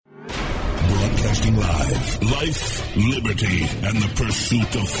Broadcasting live. Life, liberty, and the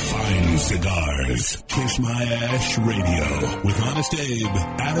pursuit of fine cigars. Kiss My Ash Radio with Honest Abe,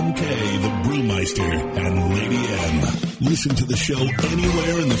 Adam K, the Brewmeister, and Lady M. Listen to the show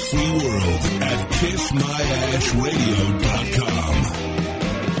anywhere in the free world at kissmyashradio.com.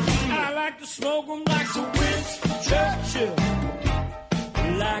 I like to smoke them like Sir Winston Churchill,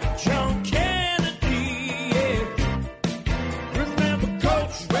 like John Kennedy, yeah. Remember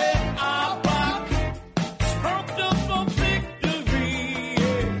Coach Red Auerbach, smoked up for victory,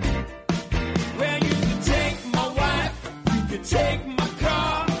 yeah. Well, you can take my wife, you can take my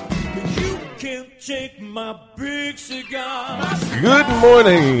car, but you can't take my big cigar. Good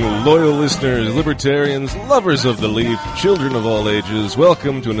morning, loyal listeners, libertarians, lovers of the leaf, children of all ages.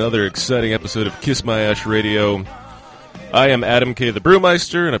 Welcome to another exciting episode of Kiss My Ash Radio. I am Adam K, the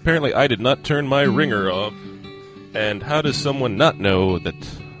Brewmeister, and apparently I did not turn my ringer off. And how does someone not know that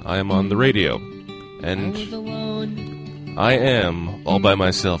I am on the radio? And I am all by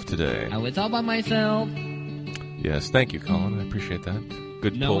myself today. I was all by myself. Yes, thank you, Colin. I appreciate that.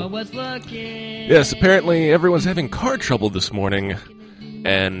 Good No pull. one was looking. Yes, apparently everyone's having car trouble this morning,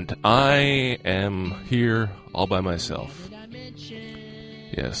 and I am here all by myself.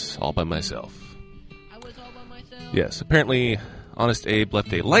 Yes, all by myself. I was all by myself. Yes, apparently Honest Abe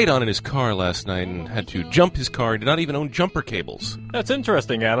left a light on in his car last night and had to jump his car. He did not even own jumper cables. That's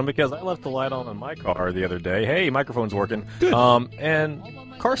interesting, Adam, because I left the light on in my car the other day. Hey, microphone's working. Good.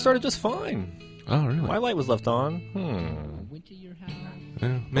 And car started just fine. Oh, really? My light was left on. Went to your house.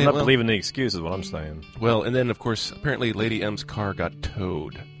 Man, I'm not believing the excuse is what I'm saying. Well, and then, of course, apparently Lady M's car got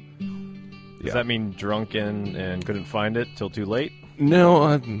towed. Does that mean drunken and couldn't find it till too late? No,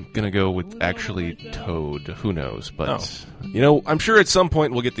 I'm going to go with actually towed. Who knows? But, you know, I'm sure at some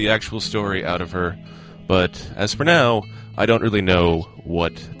point we'll get the actual story out of her. But as for now, I don't really know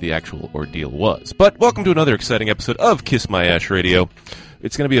what the actual ordeal was. But welcome to another exciting episode of Kiss My Ash Radio.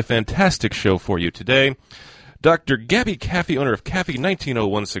 It's going to be a fantastic show for you today. Dr. Gabby Caffey, owner of Caffey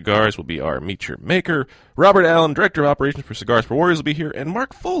 1901 Cigars, will be our Meet Your Maker. Robert Allen, Director of Operations for Cigars for Warriors, will be here. And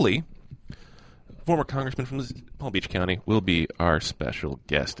Mark Foley, former congressman from Palm Beach County, will be our special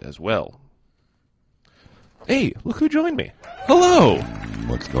guest as well. Hey, look who joined me. Hello.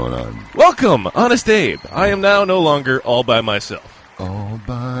 What's going on? Welcome, Honest Abe. I am now no longer all by myself. All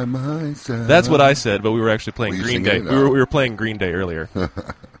by myself. That's what I said, but we were actually playing Were you Green singing Day. it? We were playing Green Day earlier.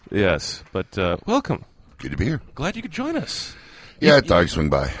 Yes, but welcome. Good to be here. Glad you could join us. Yeah, I thought I'd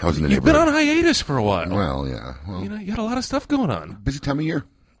swing by. I was in the You've been neighborhood. on hiatus for a while. Well, yeah. Well, You know, you got a lot of stuff going on. busy time of year.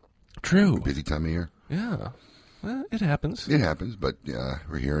 True. Busy time of year. Yeah. Well, it happens. It happens, but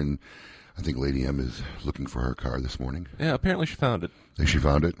we're here, and I think Lady M is looking for her car this morning. Yeah, apparently she found it. Think she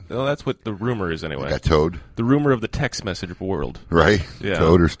found it? Well, that's what the rumor is anyway. Got towed, The rumor of the text message world. right? Yeah.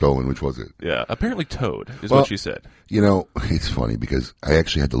 Towed or stolen, which was it? Yeah, apparently towed is Well- what she said. You know, it's funny because I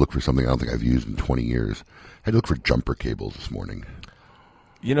actually had to look for something I don't think I've used in 20 years. I had to look for jumper cables this morning.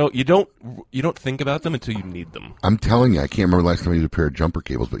 You know, you don't think about them until you need them. I'm telling you, I can't remember the last time I used a pair of jumper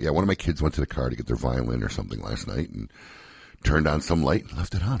cables, but yeah, one of my kids went to the car to get their violin or something last night and turned on some light and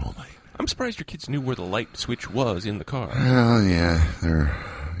left it on all night. I'm surprised your kids knew where the light switch was in the car. Well, yeah,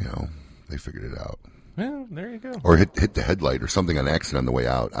 they figured it out. Well, there you go. Or hit the headlight or something on accident on the way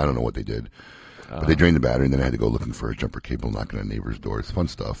out. I don't know what they did. But they drained the battery, and then I had to go looking for a jumper cable, knocking on neighbors' doors. Fun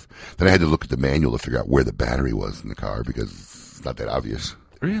stuff. Then I had to look at the manual to figure out where the battery was in the car because it's not that obvious.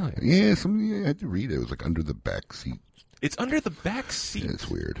 Really? Yeah, I had to read it. It was like under the back seat. It's under the back seat. Yeah, it's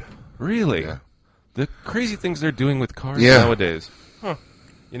weird. Really? Yeah. The crazy things they're doing with cars Yeah. nowadays. Huh.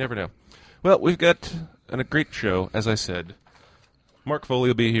 You never know. Well, we've got a great show, as I said. Mark Foley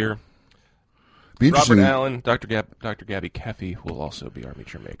will be here. Be interesting. Robert Allen, Dr. Gabby Caffey will also be our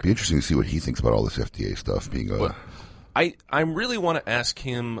Meet Your Maker. Be interesting to see what he thinks about all this FDA stuff being I really want to ask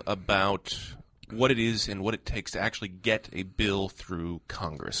him about what it is and what it takes to actually get a bill through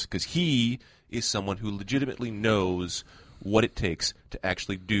Congress, because he is someone who legitimately knows what it takes to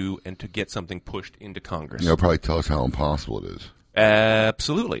actually do and to get something pushed into Congress. He'll probably tell us how impossible it is.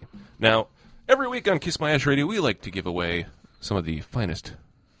 Absolutely. Now, every week on Kiss My Ash Radio, we like to give away some of the finest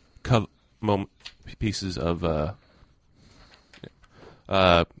pieces of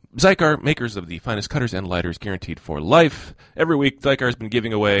Zycar, makers of the finest cutters and lighters guaranteed for life. Every week, Zycar has been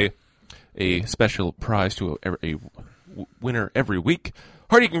giving away a special prize to a winner every week.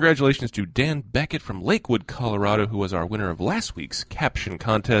 Hearty congratulations to Dan Beckett from Lakewood, Colorado, who was our winner of last week's caption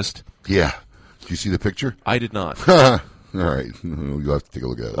contest. Yeah. Did you see the picture? I did not. All right. You'll have to take a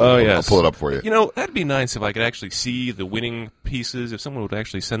look at it. Oh, I'll yes. pull it up for you. You know, that'd be nice if I could actually see the winning pieces. If someone would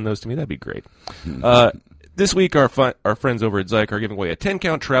actually send those to me, that'd be great. This week, our friends over at Zyke are giving away a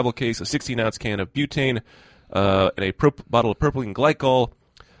 10-count travel case, a 16-ounce can of butane, and a bottle of propylene glycol,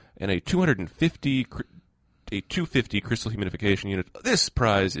 and a 250 crystal humidification unit. This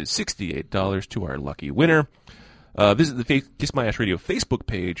prize is $68 to our lucky winner. Visit the Kiss My Ash Radio Facebook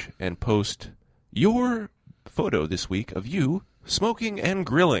page and post your photo this week of you smoking and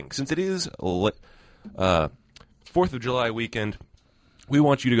grilling. Since it is 4th of July weekend, we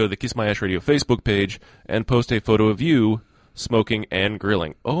want you to go to the Kiss My Ash Radio Facebook page and post a photo of you smoking and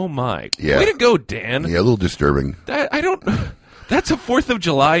grilling. Oh, my. Yeah. Way to go, Dan. Yeah, a little disturbing. That's a 4th of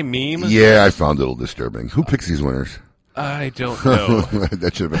July meme? Yeah, I found it a little disturbing. Who picks these winners? I don't know.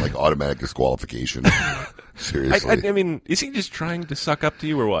 That should have been like automatic disqualification. Seriously. I mean, is he just trying to suck up to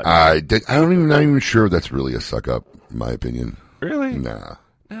you or what? Not even sure that's really a suck up, in my opinion. Really? Nah.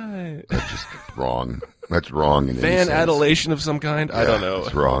 That's just wrong. That's wrong in any Fan sense. adulation of some kind? I don't know.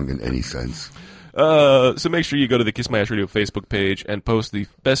 It's wrong in any sense. So make sure you go to the Kiss My Ash Radio Facebook page and post the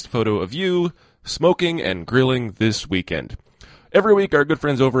best photo of you smoking and grilling this weekend. Every week, our good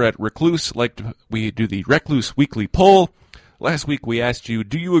friends over at Recluse we do the Recluse Weekly Poll. Last week, we asked you,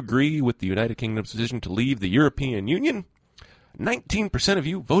 do you agree with the United Kingdom's decision to leave the European Union? 19% of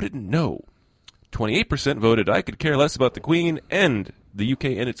you voted no. 28% voted I could care less about the Queen and the UK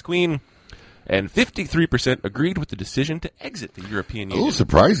and its Queen. And 53% agreed with the decision to exit the European Union. A little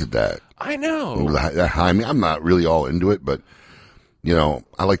surprised at that. I know. That high. I mean, I'm not really all into it, but, you know,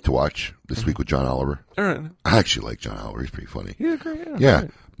 I like to watch This Week with John Oliver. All right. I actually like John Oliver. He's pretty funny. Yeah, great. Yeah.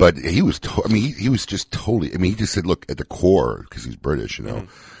 Right. But he was, he was just totally, he just said, look, at the core, because he's British,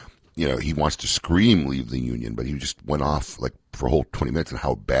 you know, he wants to scream leave the Union, but he just went off like for a whole 20 minutes on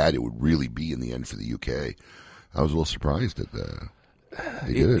how bad it would really be in the end for the UK. I was a little surprised at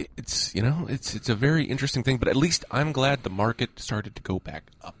they did it. It's a very interesting thing, but at least I'm glad the market started to go back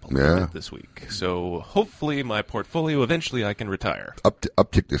up a little bit this week. So hopefully my portfolio, eventually I can retire.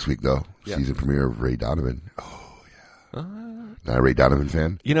 Uptick this week, though. Yeah. Season premiere of Ray Donovan. Oh, yeah. Not a Ray Donovan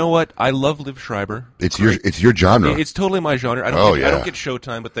fan? You know what? I love Liv Schreiber. It's your genre. It's totally my genre. I don't get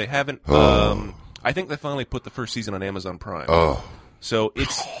Showtime, but they haven't. I think they finally put the first season on Amazon Prime. Oh. So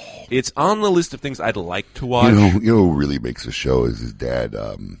it's on the list of things I'd like to watch. You know who really makes the show is his dad,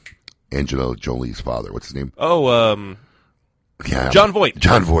 Angela Jolie's father. What's his name? Oh, yeah, John Voight.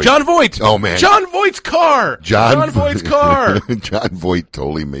 John Voight. John Voight. Oh, man. John Voight's car. John Voight's car. John Voight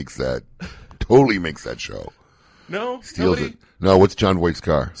totally makes that show. No? Steals Nobody? it. No, what's John Voight's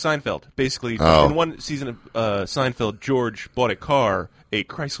car? Seinfeld. Basically, Oh. in one season of Seinfeld, George bought a car, a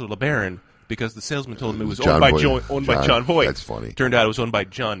Chrysler LeBaron, because the salesman told him it was John owned Voight. by John Voight. That's funny. Turned out it was owned by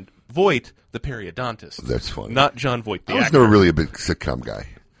John Voight, the periodontist. That's funny. Not John Voight, the I was actor. never really a big sitcom guy.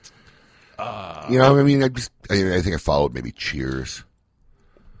 I mean, I think I followed maybe Cheers.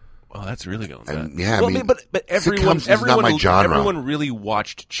 Well, that's really going bad. And, yeah, well, I mean, but everyone, sitcoms is not my genre. everyone really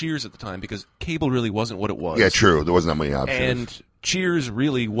watched Cheers at the time because cable really wasn't what it was. Yeah, true. There wasn't that many options. And Cheers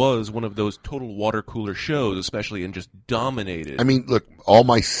really was one of those total water cooler shows, especially, and just dominated. I mean, look, all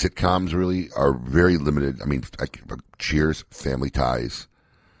my sitcoms really are very limited. I mean, Cheers, Family Ties.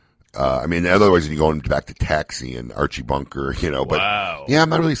 I mean, otherwise you're going back to Taxi and Archie Bunker, But Wow. yeah, I'm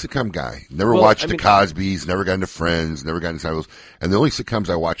not really a sitcom guy. Never watched the Cosbys, never got into Friends, never got into those. And the only sitcoms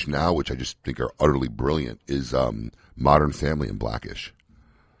I watch now, which I just think are utterly brilliant, is Modern Family and Blackish.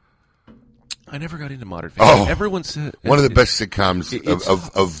 I never got into Modern Family. Oh, Everyone said one of the best sitcoms it's-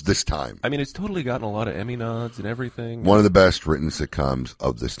 of this time. I mean, it's totally gotten a lot of Emmy nods and everything. One of the best written sitcoms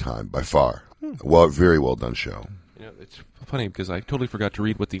of this time, by far. Well, very well done show. It's funny because I totally forgot to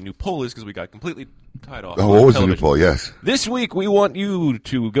read what the new poll is because we got completely tied off. Oh, on what was the new television. poll? Yes. This week, we want you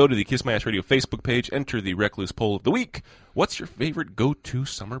to go to the Kiss My Ash Radio Facebook page, enter the Recluse poll of the week. What's your favorite go-to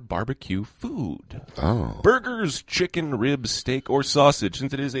summer barbecue food? Oh. Burgers, chicken, ribs, steak, or sausage,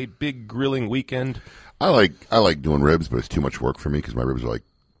 since it is a big grilling weekend. I like doing ribs, but it's too much work for me because my ribs are like,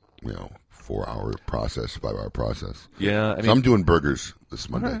 4-hour process, 5-hour process. Yeah, I mean, So I'm doing burgers this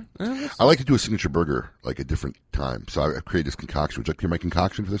Monday. right. I like to do a signature burger like a different time. So I created this concoction. Would you like to hear my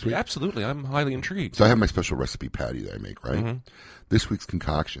concoction for this week? absolutely. I'm highly intrigued. So I have my special recipe patty that I make, right? This week's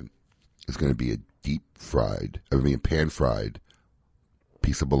concoction is going to be a pan-fried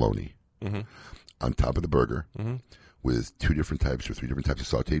piece of bologna on top of the burger with 3 different types of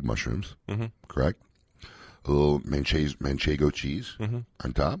sauteed mushrooms, correct? A little manchego cheese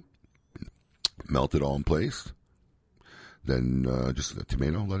on top, melt it all in place. Then just a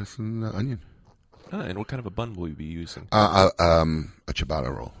tomato, lettuce, and onion. And what kind of a bun will you be using? A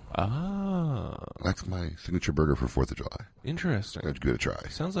ciabatta roll. Ah, That's my signature burger for 4th of July. interesting. I'd give it a try.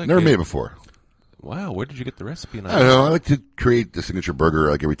 Sounds like Never a- made it before. Wow, where did you get the recipe? I don't know. I like to create the signature burger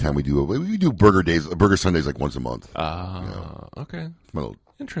like every time we do burger Sundays like once a month. Okay. It's my little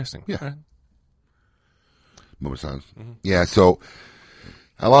Interesting. Yeah. All right. moment of silence. Yeah, so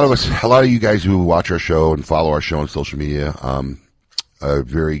a lot of you guys who watch our show and follow our show on social media, a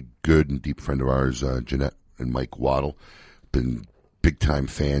very good and deep friend of ours, Jeanette and Mike Waddle, been big-time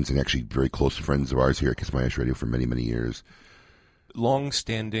fans and actually very close friends of ours here at Kiss My Ash Radio for many, many years.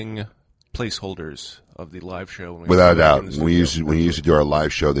 Long-standing placeholders of the live show. Without a doubt. When we used to do our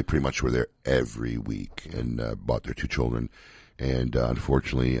live show, they pretty much were there every week and brought their two children. And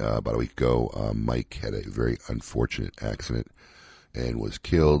unfortunately, about a week ago, Mike had a very unfortunate accident and was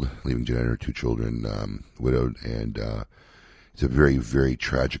killed, leaving Jeanette and her two children widowed. And it's a very, very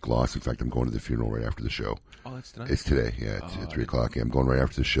tragic loss. In fact, I'm going to the funeral right after the show. Oh, that's tonight? It's today, yeah. It's at 3 o'clock. Yeah, I'm going right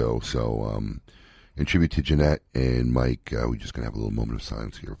after the show. So in tribute to Jeanette and Mike, we're just going to have a little moment of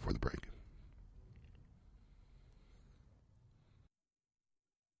silence here before the break.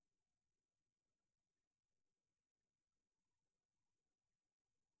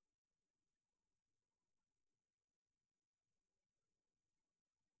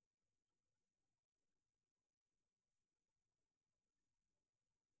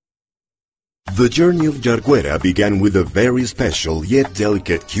 The journey of Yarguera began with a very special yet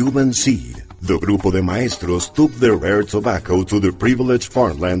delicate Cuban seed. The Grupo de Maestros took their rare tobacco to the privileged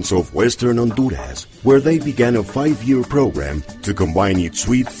farmlands of western Honduras, where they began a 5-year program to combine its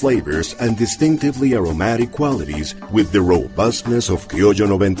sweet flavors and distinctively aromatic qualities with the robustness of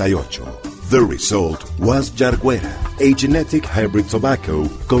Criollo 98. The result was Yarguera, a genetic hybrid tobacco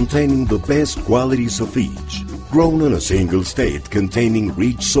containing the best qualities of each. Grown on a single state containing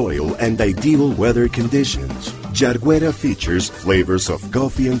rich soil and ideal weather conditions, Yarguera features flavors of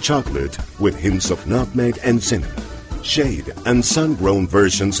coffee and chocolate with hints of nutmeg and cinnamon. Shade and sun-grown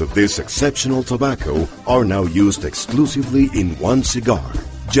versions of this exceptional tobacco are now used exclusively in one cigar,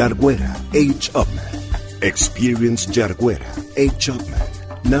 Yarguera H. Upmann. Experience Yarguera H. Upmann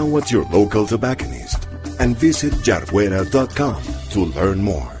now at your local tobacconist and visit yarguera.com to learn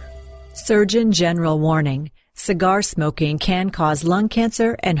more. Surgeon General warning. Cigar smoking can cause lung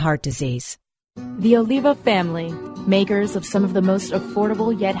cancer and heart disease. The Oliva family, makers of some of the most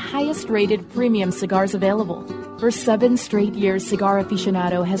affordable yet highest rated premium cigars available. For 7 straight years, Cigar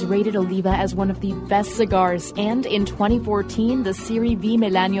Aficionado has rated Oliva as one of the best cigars, and in 2014, the Serie V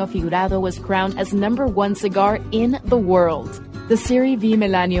Melanio Figurado was crowned as #1 cigar in the world. The Serie V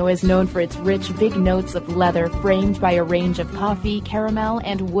Melanio is known for its rich, big notes of leather framed by a range of coffee, caramel,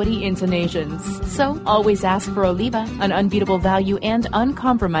 and woody intonations. So, always ask for Oliva, an unbeatable value and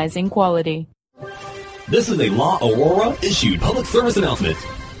uncompromising quality. This is a La Aurora issued public service announcement.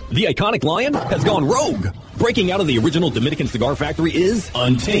 The iconic lion has gone rogue. Breaking out of the original Dominican cigar factory is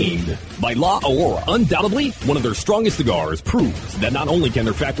Untamed by La Aurora. Undoubtedly, one of their strongest cigars proves that not only can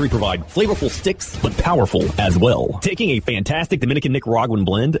their factory provide flavorful sticks, but powerful as well. Taking a fantastic Dominican Nicaraguan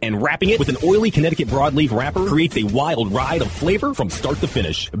blend and wrapping it with an oily Connecticut broadleaf wrapper creates a wild ride of flavor from start to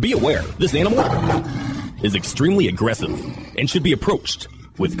finish. Be aware, this animal is extremely aggressive and should be approached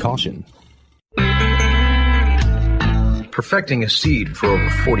with caution. Perfecting a seed for over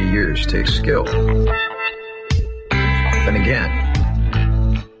 40 years takes skill. Then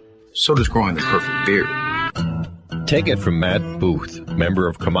again, so does growing the perfect beard. Take it from Matt Booth, member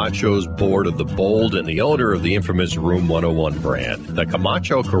of Camacho's board of the Bold and the owner of the infamous Room 101 brand. The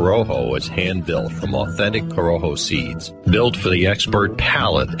Camacho Corojo is hand-built from authentic Corojo seeds, built for the expert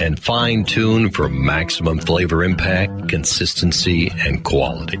palate and fine-tuned for maximum flavor impact, consistency, and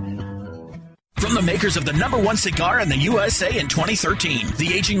quality. From the makers of the #1 cigar in the USA in 2013,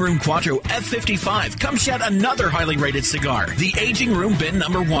 the Aging Room Quattro F55 comes yet another highly rated cigar, the Aging Room Bin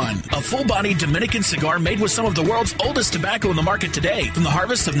 #1, a full-bodied Dominican cigar made with some of the world's oldest tobacco in the market today, from the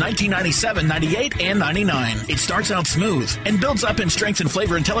harvests of 1997, 98, and 99. It starts out smooth and builds up in strength and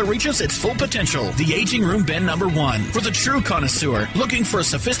flavor until it reaches its full potential. The Aging Room Bin #1, for the true connoisseur looking for a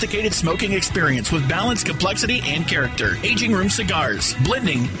sophisticated smoking experience with balance, complexity, and character. Aging Room Cigars.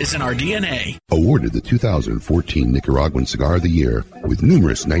 Blending is in our DNA. Awarded the 2014 Nicaraguan Cigar of the Year with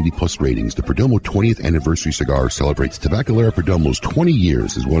numerous 90-plus ratings, the Perdomo 20th Anniversary Cigar celebrates Tabacalera Perdomo's 20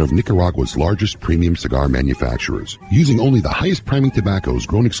 years as one of Nicaragua's largest premium cigar manufacturers. Using only the highest priming tobaccos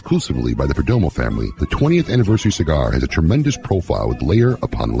grown exclusively by the Perdomo family, the 20th Anniversary Cigar has a tremendous profile with layer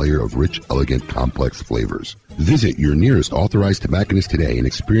upon layer of rich, elegant, complex flavors. Visit your nearest authorized tobacconist today and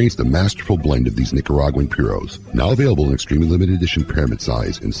experience the masterful blend of these Nicaraguan puros. Now available in extremely limited edition pyramid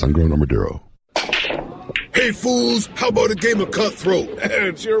size in sun-grown or Maduro. Hey, fools, how about a game of Cutthroat?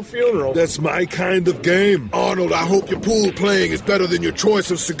 It's your funeral. That's my kind of game. Arnold, I hope your pool playing is better than your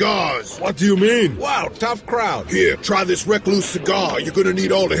choice of cigars. What do you mean? Wow, tough crowd. Here, try this Recluse cigar. You're gonna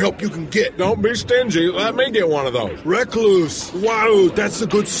need all the help you can get. Don't be stingy. Let me get one of those. Recluse. Wow, that's a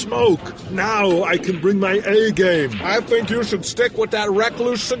good smoke. Now I can bring my A game. I think you should stick with that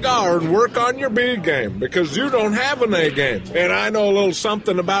Recluse cigar and work on your B game, because you don't have an A game. And I know a little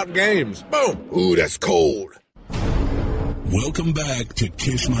something about games. Boom. Ooh, that's cold. Welcome back to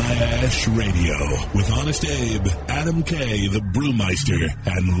Kiss My Ash Radio with Honest Abe, Adam K, the Brewmeister,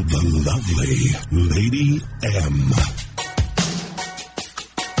 and the lovely Lady M.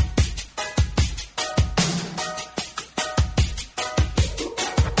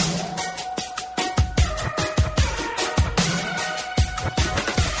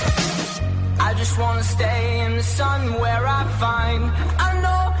 I just wanna stay in the sun where I find I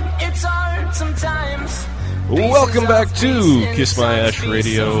know it's hard sometimes. Welcome back to Kiss My Ash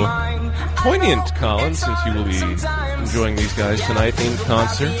Radio. Poignant, Colin, since you will be enjoying these guys tonight in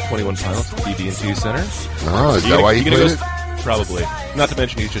concert. 21 Pilots at the BB&T Center. Oh, is that why you played it? Probably. Not to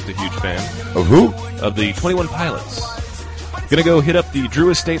mention he's just a huge fan. Of who? Of the 21 Pilots. Gonna go hit up the Drew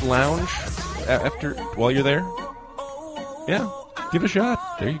Estate Lounge while you're there. Yeah, give it a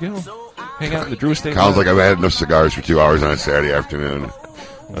shot. There you go. Hang out in the Drew Estate Colin's Lounge. like, I've had enough cigars for 2 hours on a Saturday afternoon.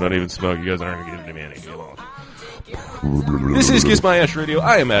 I don't even smoke. You guys aren't going to give me any. This is Kiss My Ash Radio.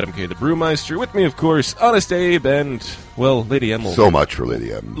 I am Adam K, the Brewmeister. With me, of course, Honest Abe and, well, Lady M. So much for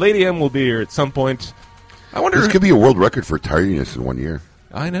Lady M. Lady M will be here at some point. I wonder. This could be a world record for tardiness in 1 year.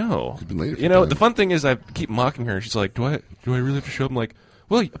 I know. It's been later. You know, the fun thing is I keep mocking her. She's like, do I really have to show up? I'm like,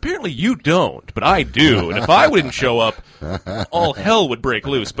 well, apparently you don't, but I do. And if I wouldn't show up, all hell would break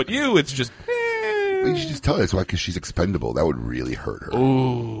loose. But you, it's just... You should just tell her that's why, because she's expendable. That would really hurt her.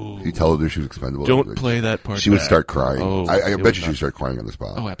 Ooh. You tell her she was expendable. Don't play that part. She would back. start crying. Oh, I bet you she would start crying on the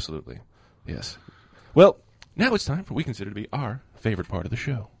spot. Oh, absolutely. Yes. Well, now it's time for what we consider to be our favorite part of the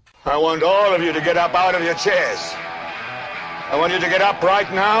show. I want all of you to get up out of your chairs. I want you to get up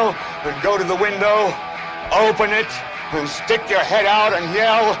right now and go to the window, open it, and stick your head out and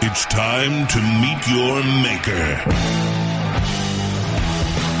yell. It's time to meet your maker.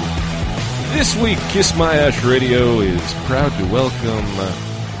 This week, Kiss My Ash Radio is proud to welcome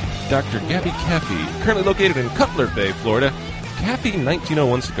Dr. Gabby Caffey, currently located in Cutler Bay, Florida. Caffey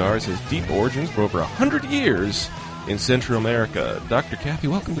 1901 Cigars has deep origins for over 100 years in Central America. Dr. Caffey,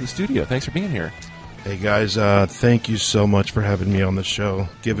 welcome to the studio. Thanks for being here. Hey, guys. Thank you so much for having me on the show,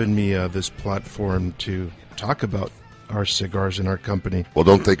 giving me this platform to talk about our cigars in our company. Well,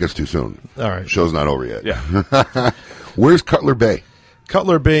 don't take us too soon. All right. Show's not over yet. Yeah. Where's Cutler Bay?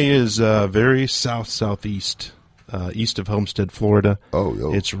 Cutler Bay is very southeast, east of Homestead, Florida. Oh,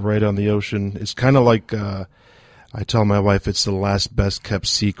 yo. It's right on the ocean. It's kind of like, I tell my wife, it's the last best kept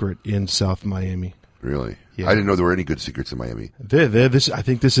secret in South Miami. Really? Yeah. I didn't know there were any good secrets in Miami. I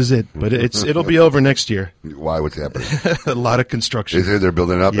think this is it, but it'll be over next year. Why? What's happening? A lot of construction. Is it? They're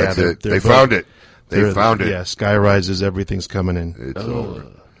building up? Yeah, That's it. They found it. They found it. Yeah, sky rises, everything's coming in. It's over.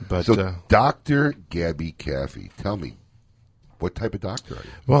 But, so, Dr. Gabby Caffey, tell me, what type of doctor are you?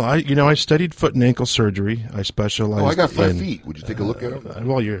 Well, I studied foot and ankle surgery. I specialized. Oh, I got 5 feet. Would you take a look at them?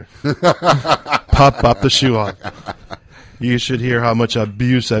 Well, you're pop the shoe off. You should hear how much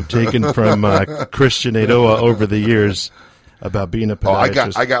abuse I've taken from Christian Adoa over the years about being a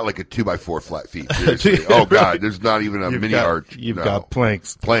podiatrist. I got like a 2x4 flat feet. Seriously. Oh God, there's not even a mini arch. You've got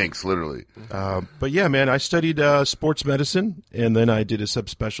planks. Planks, literally. But yeah, man, I studied sports medicine, and then I did a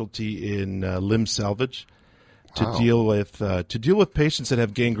subspecialty in limb salvage. To deal with patients that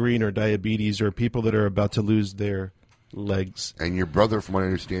have gangrene or diabetes or people that are about to lose their legs. And your brother, from what I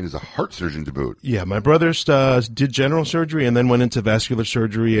understand, is a heart surgeon to boot. Yeah, my brother did general surgery and then went into vascular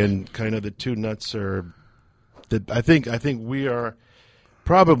surgery, and kind of the two nuts are. I think we are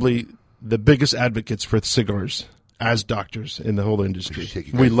probably the biggest advocates for cigars as doctors in the whole industry.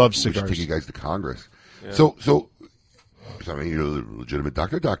 We love cigars. We should take you guys to Congress. Yeah. So I mean, you're a legitimate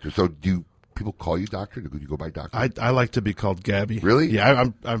doctor. So do you? People call you doctor? Do you go by doctor? I like to be called Gabby. Really? Yeah,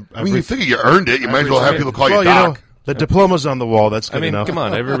 I mean, you figure you earned it. You might as well have people call you doc. You know, the diploma's on the wall. That's good enough. Come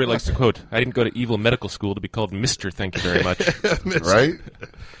on. Everybody likes to quote, I didn't go to evil medical school to be called Mr. Thank you very much. Right?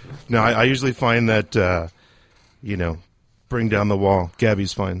 No, I usually find that, bring down the wall.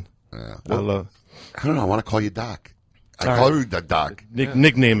 Gabby's fine. Well, I don't know. I want to call you doc. I call her the doc.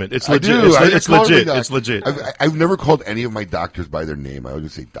 Nickname it. It's legit. It's legit. It's legit. I've never called any of my doctors by their name. I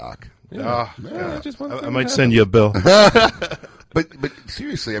always say doc. I might send you a bill. But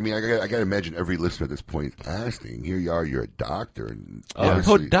seriously, I mean, I got to imagine every listener at this point asking. Here you are, you're a doctor, and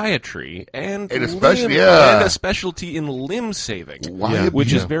podiatry, and especially and a specialty in limb saving,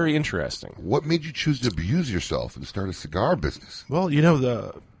 which is very interesting. What made you choose to abuse yourself and start a cigar business? Well,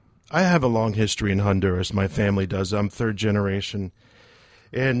 I have a long history in Honduras. My family does. I'm third generation.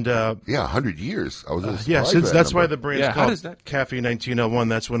 And 100 years. I was that's why the brand's called Café 1901.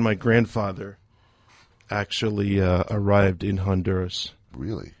 That's when my grandfather actually arrived in Honduras.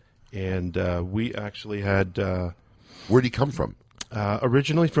 Really? And we actually had... Where'd he come from?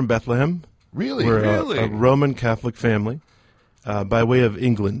 Originally from Bethlehem. Really? We're a Roman Catholic family by way of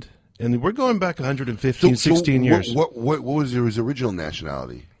England. And we're going back 16 years. What was his original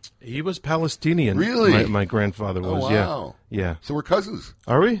nationality? He was Palestinian. Really? My grandfather was, wow. Yeah. So we're cousins.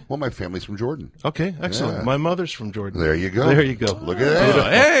 Are we? Well, my family's from Jordan. Okay, excellent. Yeah. My mother's from Jordan. There you go. Look at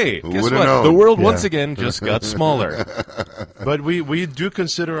that. Hey, guess what? Known? The world once again just got smaller. But we do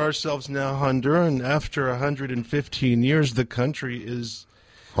consider ourselves now Honduran. After 115 years, the country is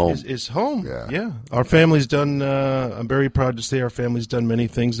home. Is home. Yeah. Our family's done, I'm very proud to say our family's done many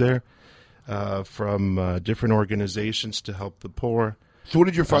things there, from different organizations to help the poor. So what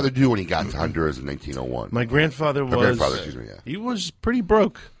did your father do when he got to Honduras in 1901? My grandfather he was pretty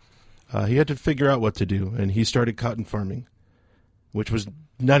broke. He had to figure out what to do, and he started cotton farming, which was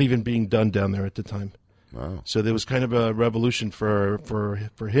not even being done down there at the time. Wow. So there was kind of a revolution for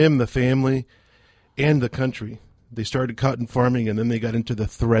him, the family, and the country. They started cotton farming, and then they got into the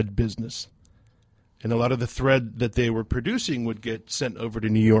thread business. And a lot of the thread that they were producing would get sent over to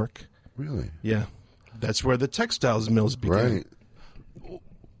New York. Really? Yeah. That's where the textiles mills began. Right.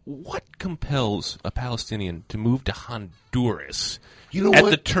 What compels a Palestinian to move to Honduras? At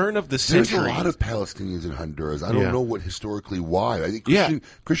the turn of the century? There's a lot of Palestinians in Honduras. I don't know what historically why. I think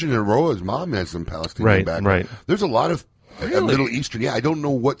Christian Aroa's mom has some Palestinian background. Right. There's a lot of Middle Eastern. Yeah, I don't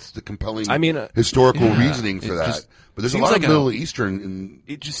know what's the compelling historical reasoning for that. But there's a lot of Middle Eastern.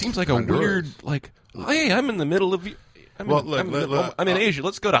 It just seems like Honduras. a weird, hey, I'm in the middle of... I'm in Asia.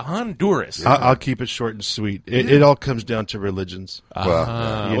 Let's go to Honduras. I'll keep it short and sweet. It all comes down to religions.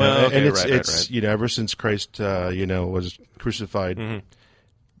 It's ever since Christ was crucified,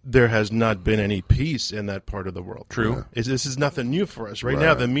 there has not been any peace in that part of the world. True. This is nothing new for us. Right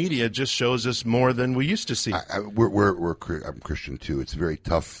now, the media just shows us more than we used to see. I'm Christian too. It's very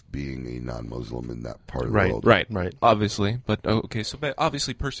tough being a non-Muslim in that part of the world. Right. Obviously, but okay. So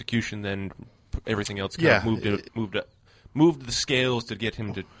obviously, persecution. Then everything else moved the scales to get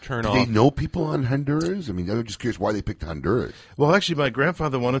him to turn off. Do they know people on Honduras? I mean, I'm just curious why they picked Honduras. Well, actually, my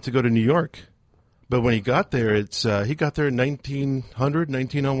grandfather wanted to go to New York, but when he got there, he got there in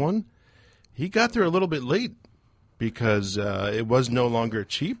 1901. He got there a little bit late because it was no longer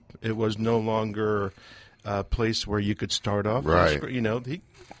cheap. It was no longer a place where you could start off. Right.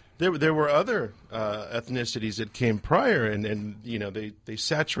 There were other ethnicities that came prior, and they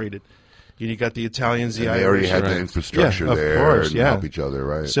saturated. You got the Italians, the Irish. They already had the infrastructure there and help each other,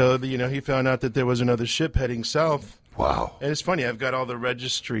 right? So, he found out that there was another ship heading south. Wow. And it's funny, I've got all the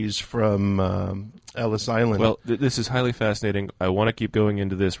registries from Ellis Island. Well, this is highly fascinating. I want to keep going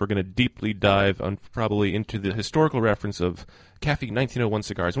into this. We're going to deeply dive probably into the historical reference of Café 1901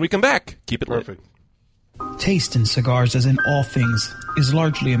 cigars. When we come back, keep it perfect. Taste in cigars, as in all things, is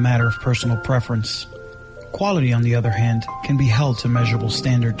largely a matter of personal preference. Quality, on the other hand, can be held to measurable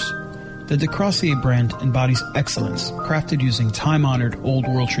standards. The De Crossier brand embodies excellence, crafted using time-honored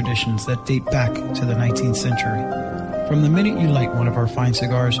old-world traditions that date back to the 19th century. From the minute you light one of our fine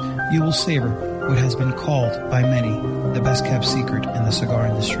cigars, you will savor what has been called by many the best-kept secret in the cigar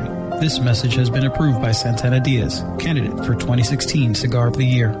industry. This message has been approved by Santana Diaz, candidate for 2016 Cigar of the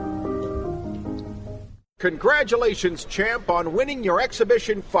Year. Congratulations, champ, on winning your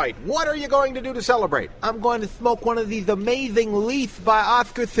exhibition fight. What are you going to do to celebrate? I'm going to smoke one of these amazing Leaf by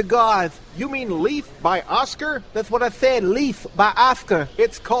Oscar cigars. You mean Leaf by Oscar? That's what I said, Leaf by Oscar.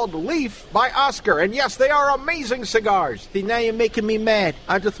 It's called Leaf by Oscar, and yes, they are amazing cigars. See, now you're making me mad.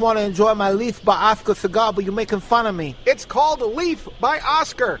 I just want to enjoy my Leaf by Oscar cigar, but you're making fun of me. It's called Leaf by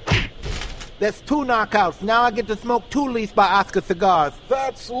Oscar. That's 2 knockouts. Now I get to smoke 2 Leaf by Oscar cigars.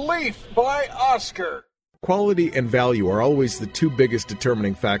 That's Leaf by Oscar. Quality and value are always the 2 biggest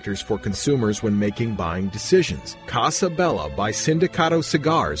determining factors for consumers when making buying decisions. Casa Bella by Sindicato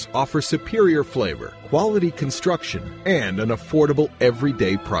Cigars offers superior flavor, quality construction, and an affordable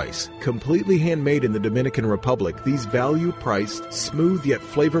everyday price. Completely handmade in the Dominican Republic, these value-priced, smooth yet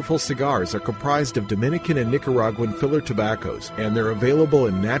flavorful cigars are comprised of Dominican and Nicaraguan filler tobaccos, and they're available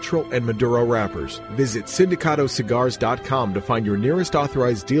in natural and Maduro wrappers. Visit SindicatoCigars.com to find your nearest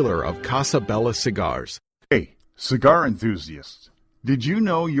authorized dealer of Casa Bella cigars. Hey, Cigar enthusiasts, did you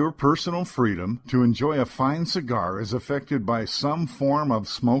know your personal freedom to enjoy a fine cigar is affected by some form of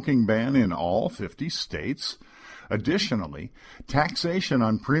smoking ban in all 50 states? Additionally, taxation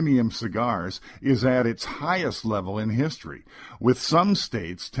on premium cigars is at its highest level in history, with some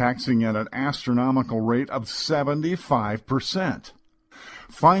states taxing at an astronomical rate of 75%.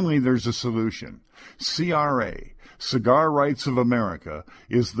 Finally, there's a solution. CRA, Cigar Rights of America,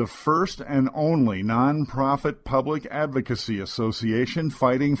 is the first and only nonprofit public advocacy association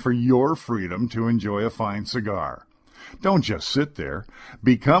fighting for your freedom to enjoy a fine cigar. Don't just sit there.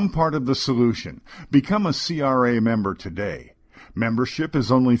 Become part of the solution. Become a CRA member today. Membership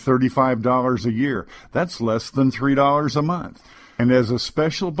is only $35 a year. That's less than $3 a month. And as a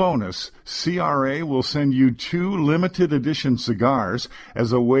special bonus, CRA will send you 2 limited edition cigars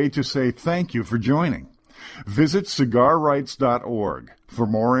as a way to say thank you for joining. Visit cigarrights.org for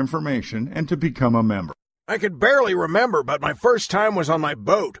more information and to become a member. I could barely remember, but my first time was on my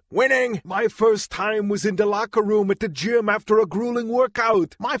boat. Winning! My first time was in the locker room at the gym after a grueling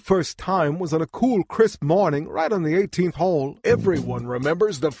workout. My first time was on a cool, crisp morning right on the 18th hole. Everyone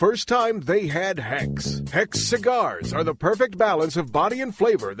remembers the first time they had Hex. Hex cigars are the perfect balance of body and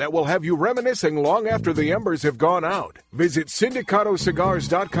flavor that will have you reminiscing long after the embers have gone out. Visit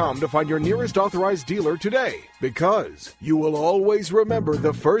syndicatocigars.com to find your nearest authorized dealer today, because you will always remember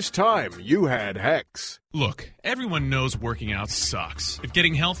the first time you had Hex. Look, everyone knows working out sucks. If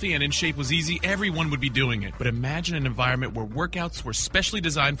getting healthy and in shape was easy, everyone would be doing it. But imagine an environment where workouts were specially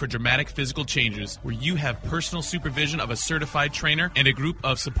designed for dramatic physical changes, where you have personal supervision of a certified trainer and a group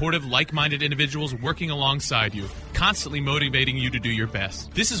of supportive, like-minded individuals working alongside you, constantly motivating you to do your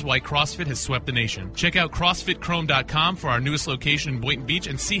best. This is why CrossFit has swept the nation. Check out CrossFitChrome.com for our newest location in Boynton Beach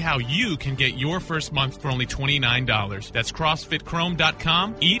and see how you can get your first month for only $29. That's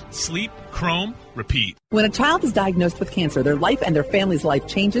CrossFitChrome.com. Eat, sleep, Chrome, repeat. When a child is diagnosed with cancer, their life and their family's life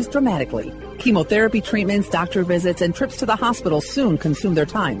changes dramatically. Chemotherapy treatments, doctor visits, and trips to the hospital soon consume their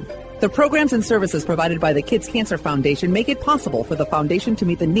time. The programs and services provided by the Kids Cancer Foundation make it possible for the foundation to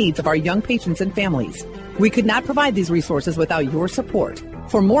meet the needs of our young patients and families. We could not provide these resources without your support.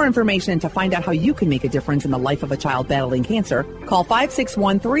 For more information and to find out how you can make a difference in the life of a child battling cancer, call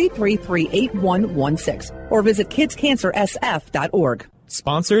 561-333-8116 or visit kidscancersf.org.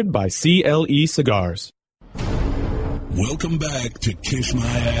 Sponsored by CLE Cigars. Welcome back to Kiss My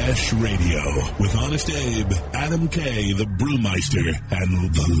Ash Radio with Honest Abe, Adam K, the Brewmeister,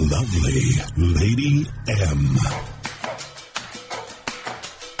 and the lovely Lady M.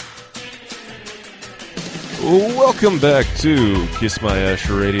 Welcome back to Kiss My Ash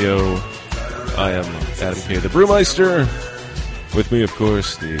Radio. I am Adam K, the Brewmeister. With me, of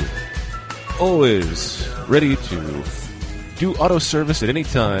course, the always ready to do auto service at any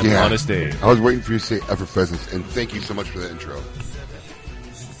time, Honest Abe. I was waiting for you to say effervescence, and thank you so much for the intro.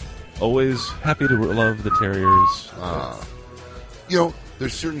 Always happy to love the Terriers. You know,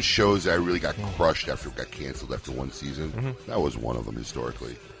 there's certain shows that I really got crushed after it got canceled after one season. Mm-hmm. That was one of them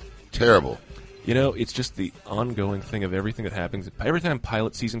historically. Terrible. You know, it's just the ongoing thing of everything that happens. Every time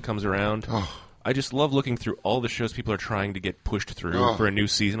pilot season comes around, I just love looking through all the shows people are trying to get pushed through for a new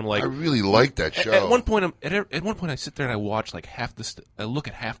season. I'm like, I really like that show. At one point, I sit there and I watch like I look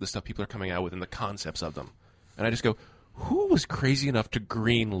at half the stuff people are coming out with and the concepts of them, and I just go, who was crazy enough to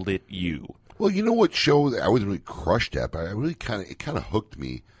greenlit you? Well, you know what show that I wasn't really crushed at, but it kind of hooked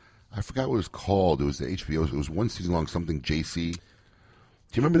me. I forgot what it was called. It was the HBO. It was one season long. Something JC.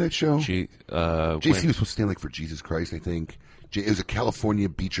 Do you remember that show? JC was supposed to stand like for Jesus Christ, I think. It was a California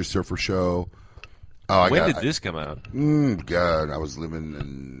beacher surfer show. When did this come out? God, I was living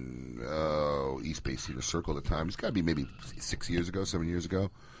in East Bay Cedar Circle at the time. It's got to be maybe 7 years ago.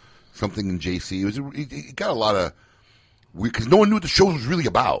 Something in JC. It got a lot of weird, because no one knew what the show was really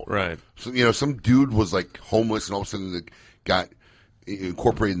about. Right. So, you know, some dude was like homeless and all of a sudden got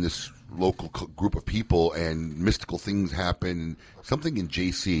incorporated in this local group of people and mystical things happen. Something in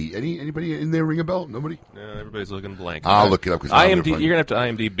JC. Anybody in there ring a bell? Nobody? No, everybody's looking blank. I'll look it up. You're going to have to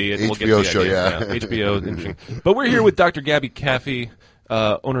IMDb it. HBO We'll get the show, idea. yeah. HBO is interesting. But we're here with Dr. Gabby Caffey,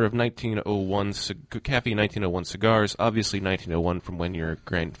 owner of 1901 Caffey 1901 Cigars. Obviously 1901 from when your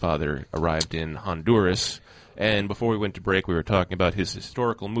grandfather arrived in Honduras. And before we went to break, we were talking about his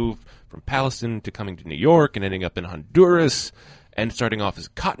historical move from Palestine to coming to New York and ending up in Honduras and starting off as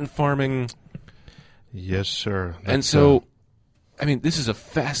cotton farming. Yes, sir. And so, I mean, this is a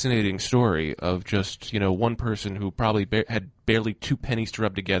fascinating story of just, one person who probably had barely 2 pennies to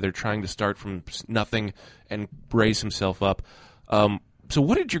rub together, trying to start from nothing and raise himself up. So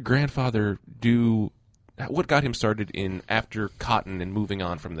what did your grandfather do? What got him started in after cotton and moving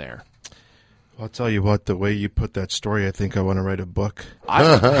on from there? I'll tell you what, the way you put that story, I think I want to write a book.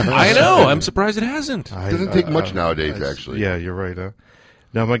 I know. I'm surprised it hasn't. It doesn't take much nowadays, actually. Yeah, you're right, huh?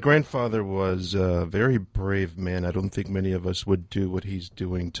 Now, my grandfather was a very brave man. I don't think many of us would do what he's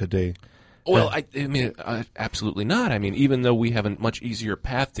doing today. Well, I mean, absolutely not. I mean, even though we have a much easier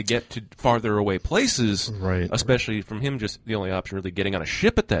path to get to farther away places, right, especially from him, just the only option really getting on a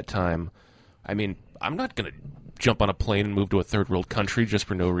ship at that time. I mean, I'm not going to jump on a plane and move to a third world country just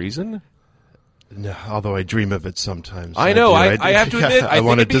for no reason. No, although I dream of it sometimes. I know. I have to admit, I think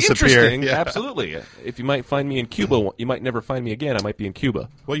want to it'd be disappear. interesting. Yeah. Absolutely. If you might find me in Cuba, you might never find me again. I might be in Cuba.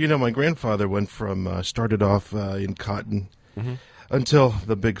 Well, my grandfather went from started off in cotton until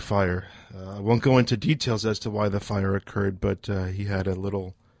the big fire. I won't go into details as to why the fire occurred, but he had a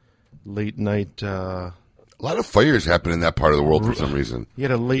little late night. A lot of fires happen in that part of the world for some reason. He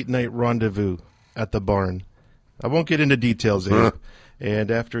had a late night rendezvous at the barn. I won't get into details, Abe.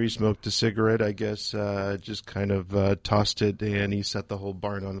 And after he smoked a cigarette, I guess, just kind of tossed it, and he set the whole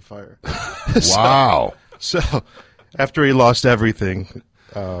barn on fire. Wow. So after he lost everything,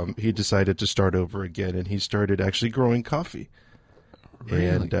 he decided to start over again, and he started actually growing coffee. Really?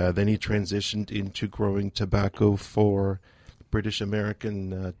 And then he transitioned into growing tobacco for British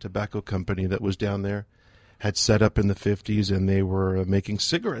American Tobacco Company that was down there. Had set up in the 50s, and they were making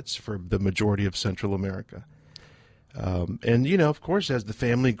cigarettes for the majority of Central America. And, of course, as the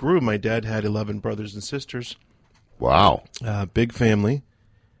family grew, my dad had 11 brothers and sisters. Wow. Big family.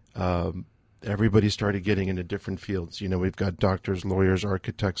 Everybody started getting into different fields. We've got doctors, lawyers,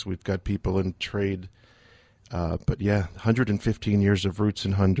 architects. We've got people in trade. But, 115 years of roots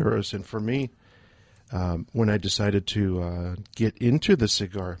in Honduras. And for me, when I decided to get into the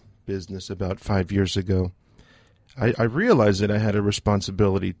cigar business about 5 years ago, I realized that I had a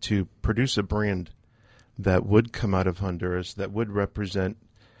responsibility to produce a brand that would come out of Honduras, that would represent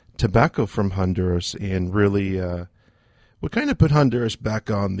tobacco from Honduras, and really would kind of put Honduras back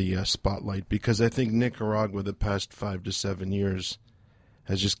on the spotlight, because I think Nicaragua the past 5 to 7 years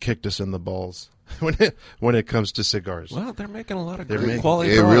has just kicked us in the balls when it comes to cigars. Well, they're making a lot of great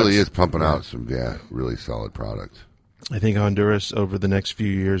quality products. It really is products. pumping out some, really solid products. I think Honduras, over the next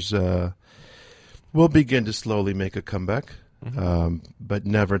few years, will begin to slowly make a comeback. But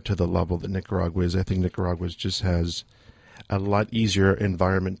never to the level that Nicaragua is. I think Nicaragua just has a lot easier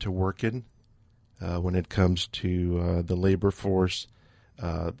environment to work in when it comes to the labor force,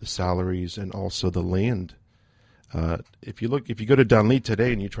 the salaries, and also the land. If you go to Danlí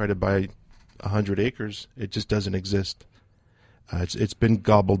today and you try to buy 100 acres, it just doesn't exist. It's been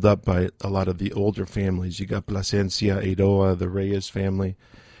gobbled up by a lot of the older families. You got Plasencia, Eiroa, the Reyes family.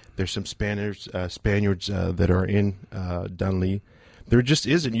 There's some Spaniards that are in Danlí. There just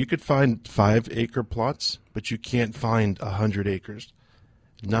isn't. You could find 5-acre plots, but you can't find 100 acres.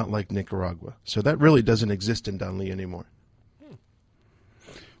 Not like Nicaragua. So that really doesn't exist in Danlí anymore.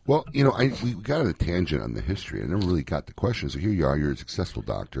 Well, we got on a tangent on the history. I never really got the question. So here you are. You're a successful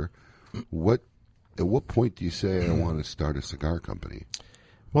doctor. At what point do you say I want to start a cigar company?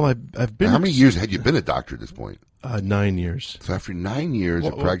 Well, I've been. How many years had you been a doctor at this point? 9 years. So after 9 years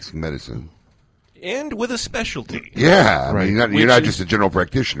of practicing medicine, and with a specialty. Yeah, right. I mean, you're not just a general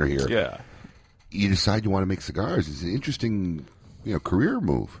practitioner here. Yeah. You decide you want to make cigars. It's an interesting, career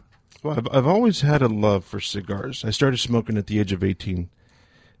move. Well, I've always had a love for cigars. I started smoking at the age of 18,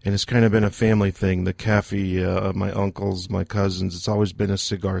 and it's kind of been a family thing. The cafe, my uncles, my cousins, it's always been a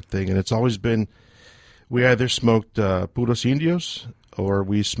cigar thing, and it's always been, we either smoked Puros Indios or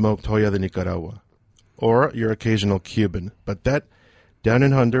we smoked Joya de Nicaragua, or your occasional Cuban. But that, down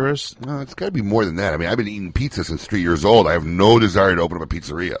in Honduras... No, it's got to be more than that. I mean, I've been eating pizza since 3 years old. I have no desire to open up a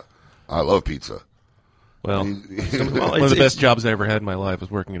pizzeria. I love pizza. Well, one of the best jobs I ever had in my life was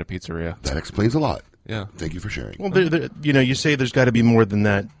working at a pizzeria. That explains a lot. Yeah. Thank you for sharing. Well, you say there's got to be more than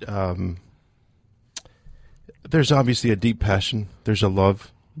that. There's obviously a deep passion. There's a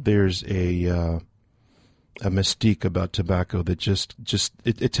love. There's a mystique about tobacco that just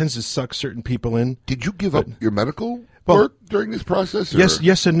it tends to suck certain people in. Did you give up your medical work during this process? Or?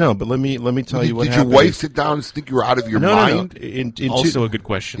 Yes and no. But let me tell you what happened. Did your wife sit down and think you were out of your mind? No. Also a good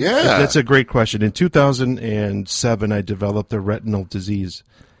question. Yeah, that's a great question. In 2007, I developed a retinal disease,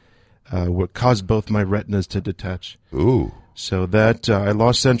 what caused both my retinas to detach. Ooh. So that I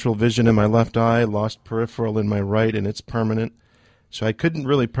lost central vision in my left eye, lost peripheral in my right, and it's permanent. So I couldn't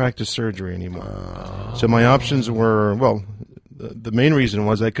really practice surgery anymore. So my options were, the main reason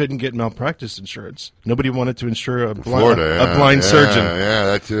was I couldn't get malpractice insurance. Nobody wanted to insure a blind surgeon. Yeah,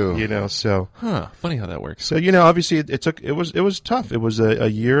 that too. So. Huh. Funny how that works. So, obviously it was tough. It was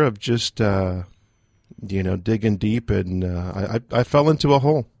a year of just, digging deep, and I fell into a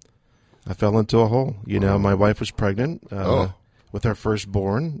hole. I fell into a hole. My wife was pregnant with our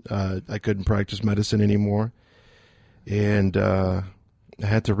firstborn. I couldn't practice medicine anymore, and I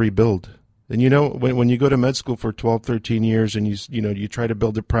had to rebuild. And when you go to med school for 12, 13 years and you try to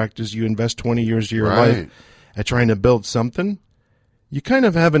build a practice, you invest 20 years of your life at trying to build something, you kind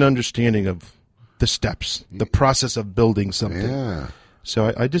of have an understanding of the steps, the process of building something. Yeah.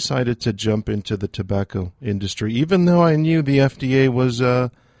 So I decided to jump into the tobacco industry, even though I knew the FDA was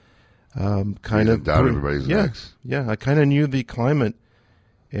kind of down everybody's necks. Yeah, I kind of knew the climate,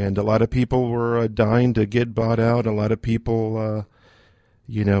 and a lot of people were dying to get bought out. A lot of people, are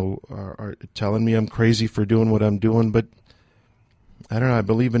telling me I'm crazy for doing what I'm doing, but I don't know. I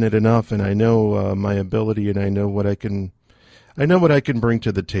believe in it enough, and I know my ability, and I know what I can bring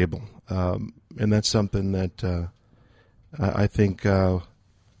to the table, and that's something that I think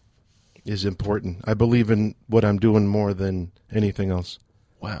is important. I believe in what I'm doing more than anything else.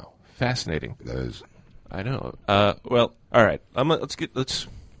 Wow, fascinating. That is. I know. Well, all right. Let's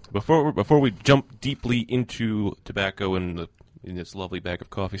before we jump deeply into tobacco and in this lovely bag of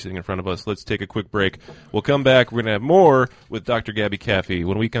coffee sitting in front of us, let's take a quick break. We'll come back. We're going to have more with Dr. Gabby Caffey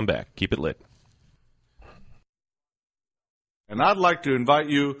when we come back. Keep it lit. And I'd like to invite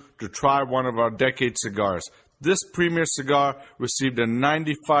you to try one of our decade cigars. This premier cigar received a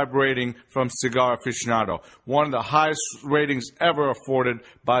 95 rating from Cigar Aficionado, one of the highest ratings ever afforded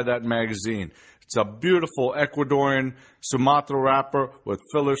by that magazine. It's a beautiful Ecuadorian Sumatra wrapper with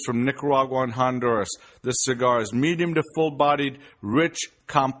fillers from Nicaragua and Honduras. This cigar is medium to full-bodied, rich,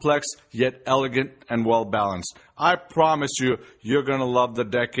 complex, yet elegant and well-balanced. I promise you, you're going to love the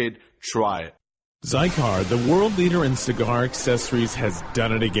decade. Try it. Zycar, the world leader in cigar accessories, has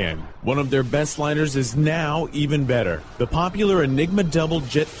done it again. One of their best lighters is now even better. The popular Enigma Double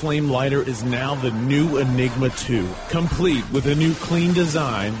Jet Flame lighter is now the new Enigma 2. Complete with a new clean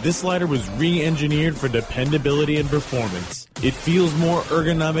design, this lighter was re-engineered for dependability and performance. It feels more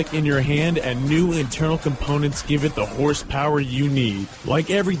ergonomic in your hand, and new internal components give it the horsepower you need. Like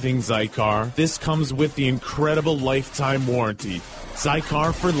everything Zycar, this comes with the incredible lifetime warranty.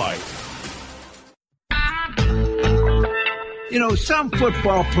 Zycar for life. Some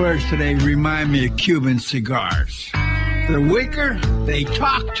football players today remind me of Cuban cigars. They're weaker, they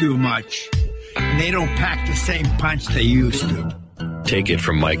talk too much, and they don't pack the same punch they used to. Take it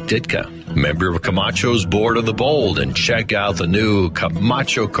from Mike Ditka, member of Camacho's Board of the Bold, and check out the new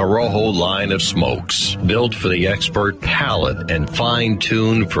Camacho Corojo line of smokes. Built for the expert palate and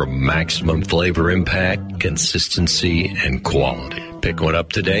fine-tuned for maximum flavor impact, consistency, and quality. Pick one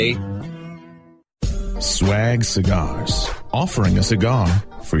up today. Swag Cigars, offering a cigar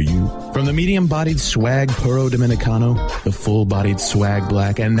for you. From the medium-bodied Swag Puro Dominicano, the full-bodied Swag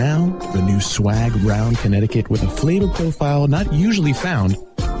Black, and now the new Swag Round Connecticut with a flavor profile not usually found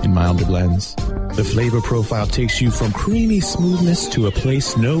in milder blends. The flavor profile takes you from creamy smoothness to a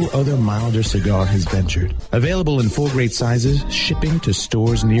place no other milder cigar has ventured. Available in full-grade sizes, shipping to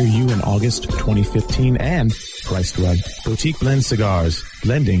stores near you in August 2015, and priced right. Boutique Blend Cigars.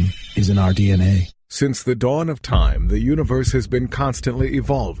 Blending is in our DNA. Since the dawn of time, the universe has been constantly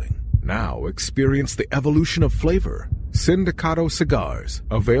evolving. Now experience the evolution of flavor. Sindicato Cigars,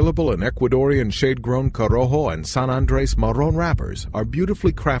 available in Ecuadorian shade-grown Corojo and San Andres Marron wrappers, are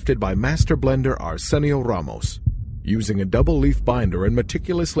beautifully crafted by master blender Arsenio Ramos. Using a double-leaf binder and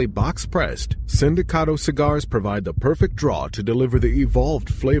meticulously box-pressed, Sindicato Cigars provide the perfect draw to deliver the evolved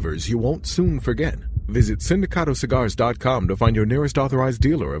flavors you won't soon forget. Visit SindicatoCigars.com to find your nearest authorized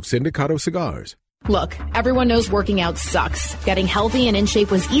dealer of Sindicato Cigars. Look, everyone knows working out sucks. Getting healthy and in shape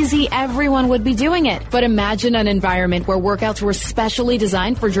was easy, everyone would be doing it. But imagine an environment where workouts were specially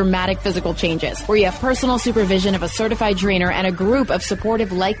designed for dramatic physical changes, where you have personal supervision of a certified trainer and a group of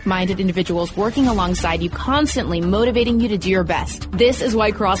supportive, like-minded individuals working alongside you, constantly motivating you to do your best. This is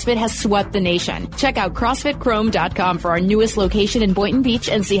why CrossFit has swept the nation. Check out CrossFitChrome.com for our newest location in Boynton Beach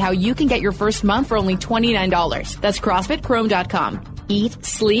and see how you can get your first month for only $29. That's CrossFitChrome.com. Eat,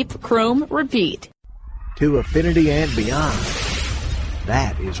 sleep, chrome, repeat. To affinity and beyond.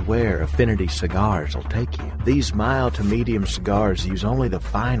 That is where Affinity Cigars will take you. These mild to medium cigars use only the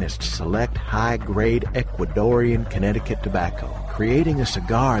finest select high-grade Ecuadorian Connecticut tobacco, creating a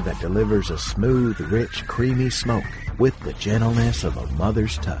cigar that delivers a smooth, rich, creamy smoke with the gentleness of a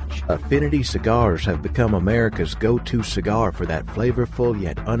mother's touch. Affinity Cigars have become America's go-to cigar for that flavorful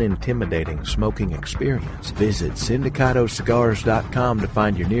yet unintimidating smoking experience. Visit SindicatoCigars.com to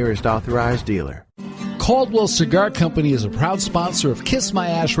find your nearest authorized dealer. Caldwell Cigar Company is a proud sponsor of Kiss My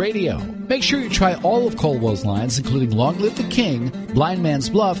Ash Radio. Make sure you try all of Caldwell's lines, including Long Live the King, Blind Man's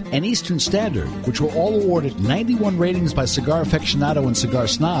Bluff, and Eastern Standard, which were all awarded 91 ratings by Cigar Aficionado and Cigar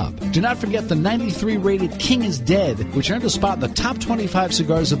Snob. Do not forget the 93-rated King is Dead, which earned a spot in the top 25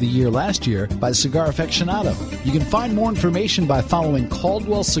 cigars of the year last year by Cigar Aficionado. You can find more information by following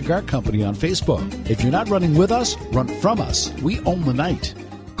Caldwell Cigar Company on Facebook. If you're not running with us, run from us. We own the night.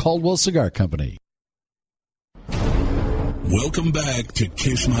 Caldwell Cigar Company. Welcome back to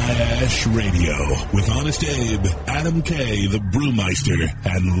Kiss My Ash Radio with Honest Abe, Adam K, the Brewmeister,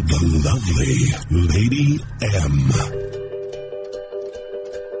 and the lovely Lady M.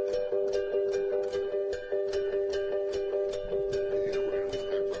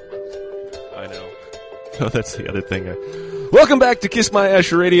 I know. Oh, that's the other thing. Welcome back to Kiss My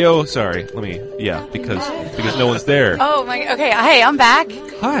Ash Radio. Sorry, because no one's there. Oh my. Okay. Hey, I'm back.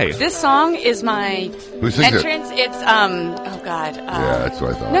 Hi. This song is my Who sings it? entrance. It's Oh God. Yeah, that's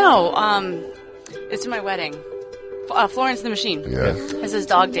what I thought. No. It's to my wedding. Florence the Machine. Yes. This is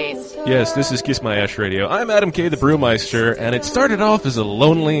Dog Days. Yes, this is Kiss My Ash Radio. I'm Adam K, the Brewmeister, and it started off as a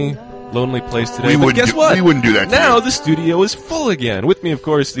lonely place today. But guess what? We wouldn't do that Now today. the studio is full again. With me, of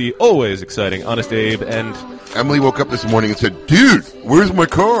course, the always exciting Honest Abe, and Emily woke up this morning and said, "Dude, where's my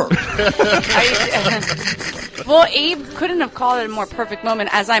car?" Well, Abe couldn't have called it a more perfect moment.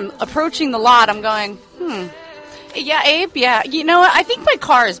 As I'm approaching the lot, I'm going, Yeah, Abe, yeah. You know what? I think my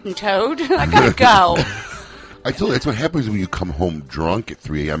car has been towed. I gotta go. I told you, that's what happens when you come home drunk at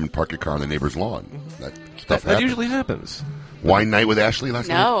 3 a.m. and park your car on the neighbor's lawn. That stuff that happens. usually happens. Wine night with Ashley last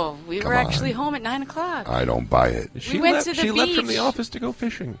night? No, we Come were on. actually home at 9 o'clock. I don't buy it. We went to the She left from beach. the office to go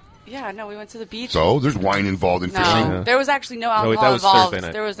fishing. Yeah, no, we went to the beach. So, there's wine involved in No, fishing? there was actually no wait, alcohol that was involved. Thursday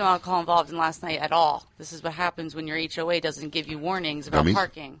night. There was no alcohol involved in last night at all. This is what happens when your HOA doesn't give you warnings about Dummies?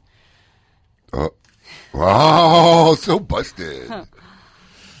 parking. Wow, so busted. Huh.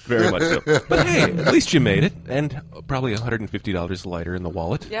 Very much so. But hey, at least you made it, and probably $150 lighter in the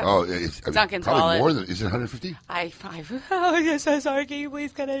wallet. Yep. Oh, it's Duncan's probably wallet. more than, is it 150? Oh, yes, I'm sorry. Can you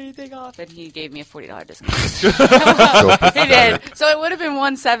please cut anything off? And he gave me a $40 discount. He did. So it would have been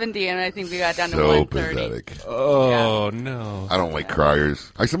 $170, and I think we got down to So $130. pathetic. Oh, no. I don't like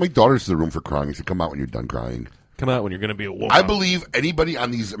criers. I sent my daughters to the room for crying. I said, come out when you're done crying. Come out when you're going to be a woman. I believe anybody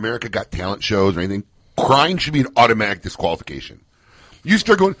on these America Got Talent shows or anything, crying should be an automatic disqualification. You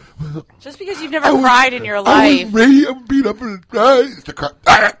start going, Just because you've never cried in your I life. was ready, I'm beat up and to cry.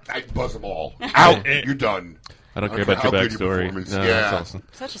 I buzz them all. Out. You're done. I don't care about your how good backstory. performance. No, yeah. that's awesome.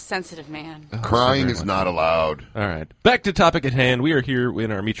 Such a sensitive man. Crying very is much not so. allowed. All right. Back to topic at hand. We are here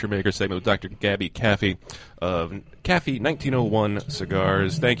in our Meet Your Maker segment with Dr. Gabby Caffey of Caffey 1901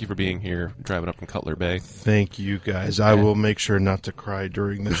 Cigars. Thank you for being here, driving up from Cutler Bay. Thank you, guys. I will make sure not to cry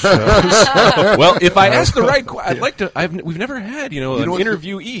during the show. Well, if I ask the right question, I'd like to. We've never had, You know an what's the-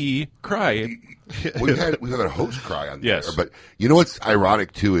 interviewee cry. We've had a host cry on there. Yes. But you know what's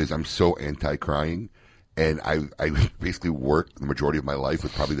ironic, too, is I'm so anti-crying. And I basically worked the majority of my life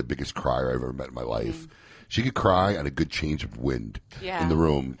with probably the biggest crier I've ever met in my life. She could cry on a good change of wind Yeah. in the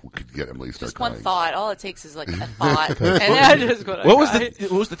room. We could get Emily to start Just crying. one thought. All it takes is like a thought. And I just go to What was cry.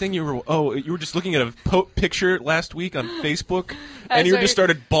 the thing you were? Oh, you were just looking at a picture last week on Facebook, I and you was just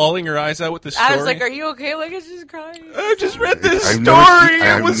started bawling your eyes out with the story. I was like, "Are you okay?" Like, it's just crying. I just read this I've story. never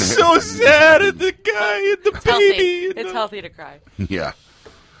seen- It was so sad, and the guy and the It's baby. healthy. It's healthy to cry. Yeah.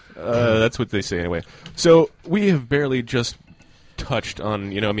 That's what they say anyway. So we have barely just touched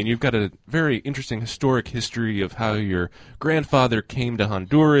on, you've got a very interesting historic history of how your grandfather came to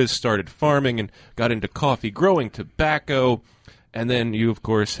Honduras, started farming, and got into coffee growing, tobacco, and then you, of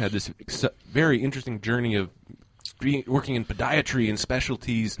course, had this very interesting journey of working in podiatry and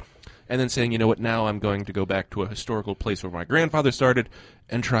specialties, and then saying, you know what, now I'm going to go back to a historical place where my grandfather started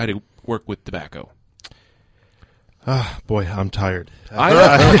and try to work with tobacco. Boy, I'm tired.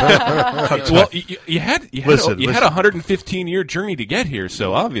 Well, you had a Listen. 115-year journey to get here,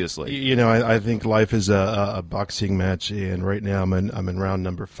 so obviously, You know, I think life is a boxing match, and right now I'm in round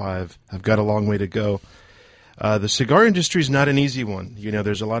number 5. I've got a long way to go. The cigar industry is not an easy one.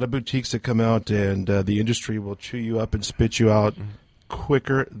 There's a lot of boutiques that come out, and the industry will chew you up and spit you out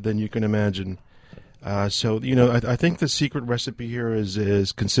quicker than you can imagine. So, I think the secret recipe here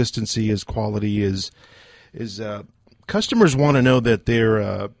is consistency, is quality, is customers want to know that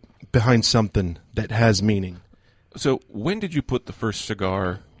they're behind something that has meaning. So when did you put the first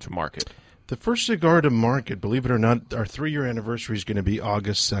cigar to market? The first cigar to market, believe it or not, our 3-year anniversary is going to be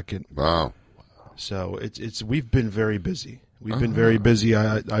August 2nd. Wow. So we've been very busy. We've been very busy.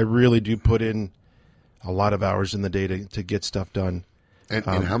 I really do put in a lot of hours in the day to get stuff done. And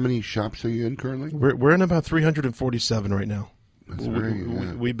how many shops are you in currently? We're in about 347 right now.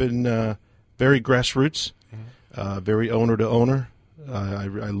 We've been very grassroots, very owner to owner. I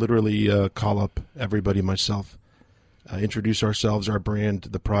literally call up everybody myself, introduce ourselves, our brand,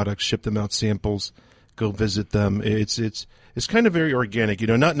 the products, ship them out samples, go visit them. It's kind of very organic.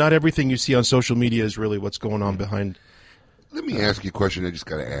 Not everything you see on social media is really what's going on behind. Let me ask you a question I just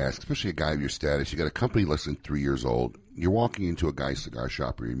got to ask, especially a guy of your status. You got a company less than 3 years old. You're walking into a guy's cigar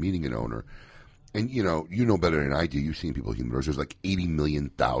shop or you're meeting an owner. And, you know better than I do. You've seen people humidors. There's like 80 million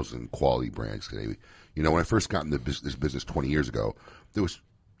thousand quality brands today. When I first got into this business 20 years ago, there was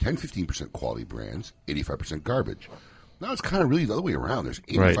 10, 15% quality brands, 85% garbage. Now it's kind of really the other way around. There's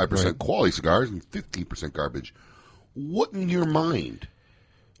 85% quality cigars and 15% garbage. What in your mind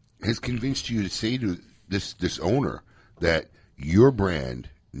has convinced you to say to this owner that your brand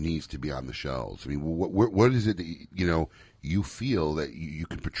needs to be on the shelves? I mean, what is it that you feel that you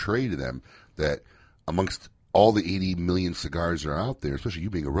can portray to them that amongst all the 80 million cigars that are out there, especially you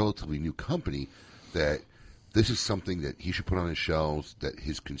being a relatively new company, that this is something that he should put on his shelves that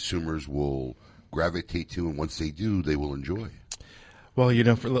his consumers will gravitate to, and once they do, they will enjoy? Well,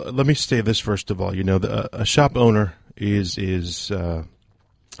 let me say this first of all. A shop owner is in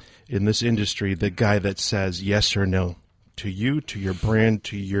this industry the guy that says yes or no to you, to your brand,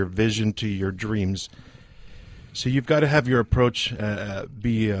 to your vision, to your dreams. So you've got to have your approach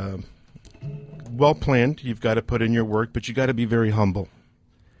be well planned. You've got to put in your work, but you got to be very humble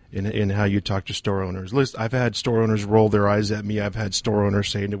in how you talk to store owners. I've had store owners roll their eyes at me. I've had store owners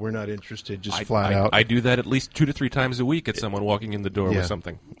saying that we're not interested, flat out. I do that at least 2 to 3 times a week at someone walking in the door with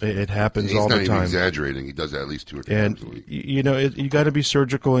something. It happens He's all the time. He's not even exaggerating. He does that at least 2 or 3 times a week. You got to be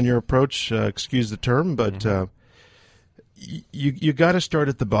surgical in your approach. Excuse the term, but you got to start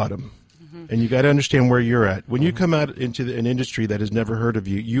at the bottom. And you got to understand where you're at. When you come out into an industry that has never heard of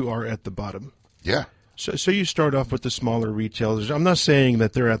you, you are at the bottom. Yeah. So you start off with the smaller retailers. I'm not saying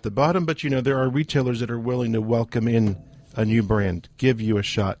that they're at the bottom, but there are retailers that are willing to welcome in a new brand, give you a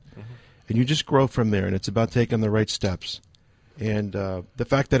shot, and you just grow from there. And it's about taking the right steps. And the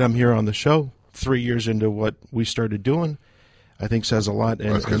fact that I'm here on the show 3 years into what we started doing, I think says a lot.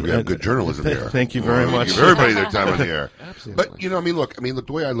 And that's because we have good journalism here. Thank you very much. Give everybody their time on the air. Absolutely. But look,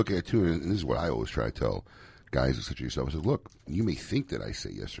 the way I look at it too, and this is what I always try to tell guys such as yourself. I said, look, you may think that I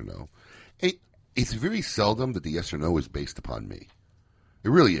say yes or no. It's very seldom that the yes or no is based upon me. It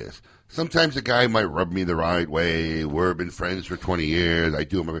really is. Sometimes a guy might rub me the right way. We've been friends for 20 years. I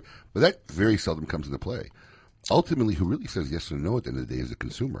do him, but that very seldom comes into play. Ultimately, who really says yes or no at the end of the day is the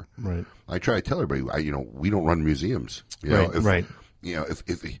consumer. Right. I try to tell everybody, we don't run museums. Right.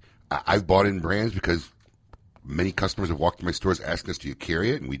 If I've bought in brands because many customers have walked to my stores asking us, do you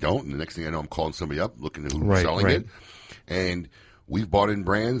carry it? And we don't. And the next thing I know, I'm calling somebody up looking at who's selling it. And we've bought in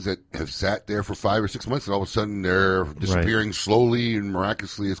brands that have sat there for 5 or 6 months, and all of a sudden they're disappearing slowly and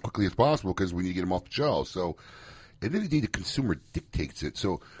miraculously as quickly as possible because we need to get them off the shelves. So at the end of the day, the consumer dictates it.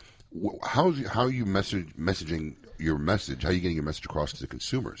 So how are you messaging your message? How are you getting your message across to the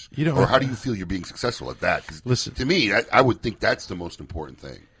consumers? Or how do you feel you're being successful at that? 'Cause listen, to me, I would think that's the most important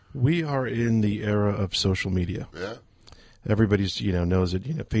thing. We are in the era of social media. Yeah. Everybody's knows it.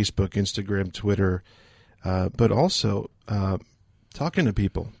 Facebook, Instagram, Twitter, but also talking to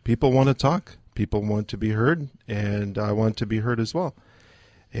people. People want to talk. People want to be heard, and I want to be heard as well.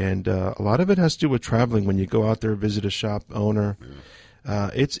 And a lot of it has to do with traveling. When you go out there, visit a shop owner.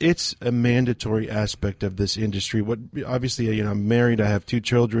 It's a mandatory aspect of this industry. Obviously, I'm married. I have 2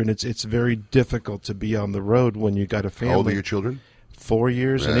 children. It's very difficult to be on the road when you got a family. How old are your children? 4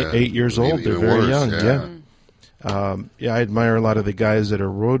 years and 8 years old. They're very young. Yeah. I admire a lot of the guys that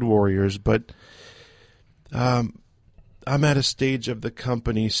are road warriors, but I'm at a stage of the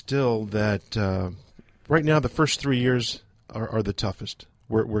company still that right now the first 3 years are the toughest.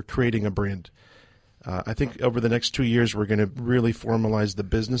 We're creating a brand. I think over the next 2 years, we're going to really formalize the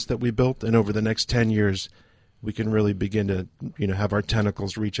business that we built. And over the next 10 years, we can really begin to, have our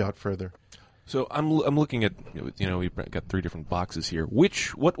tentacles reach out further. So I'm looking at, we've got 3 different boxes here.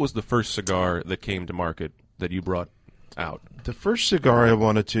 What was the first cigar that came to market that you brought out? The first cigar I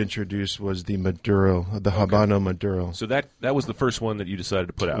wanted to introduce was the Maduro, the Habano Maduro. So that was the first one that you decided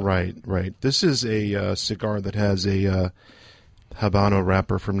to put out. Right. This is a cigar that has a Habano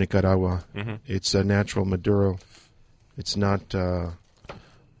wrapper from Nicaragua. Mm-hmm. It's a natural Maduro. It's not...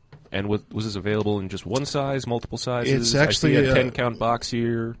 And was this available in just one size, multiple sizes? It's actually I see a 10-count box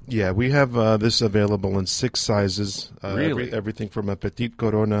here. Yeah, we have this available in 6 sizes. Really? Everything from a Petite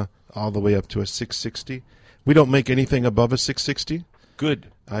Corona all the way up to a 660. We don't make anything above a 660. Good.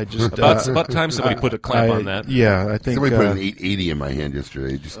 I just about time somebody put a clamp on that. Yeah, I think somebody put an 880 in my hand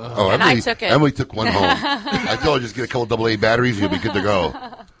yesterday. And I took it. Emily took one home. I told her just get a couple AA batteries, you'll be good to go.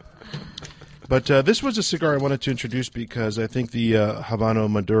 But this was a cigar I wanted to introduce because I think the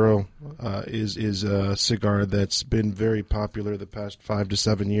Habano Maduro is a cigar that's been very popular the past 5 to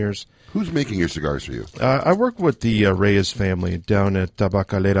 7 years. Who's making your cigars for you? I work with the Reyes family down at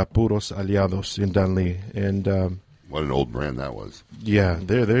Tabacalera Puros Aliados in Danlí, and what an old brand that was. Yeah,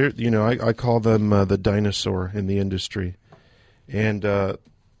 they're I call them the dinosaur in the industry, and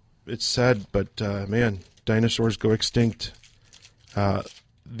it's sad, but man, dinosaurs go extinct.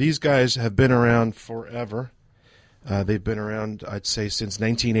 These guys have been around forever. They've been around, I'd say, since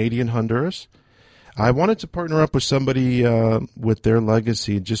 1980 in Honduras. I wanted to partner up with somebody with their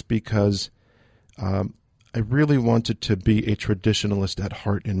legacy just because I really wanted to be a traditionalist at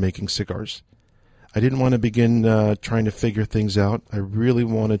heart in making cigars. I didn't want to begin trying to figure things out. I really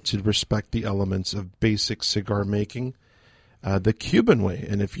wanted to respect the elements of basic cigar making, the Cuban way.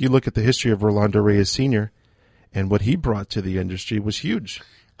 And if you look at the history of Rolando Reyes Sr. and what he brought to the industry was huge.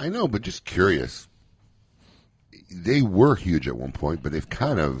 I know, but just curious. They were huge at one point, but they've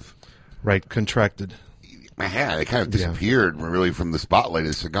kind of... Right, contracted. Man, they kind of disappeared really from the spotlight of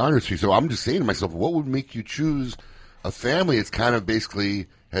the cigar industry. So I'm just saying to myself, what would make you choose a family that's kind of basically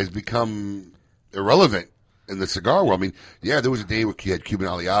has become irrelevant in the cigar world? I mean, yeah, there was a day where you had Cuban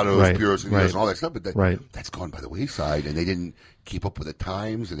Aliados, Puros, and all that stuff, but that's gone by the wayside, and they didn't keep up with the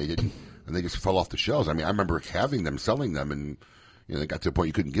times, and they just fell off the shelves. I mean, I remember having them, selling them, and they got to a point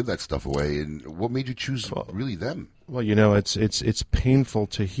you couldn't give that stuff away. And what made you choose really them? Well, it's painful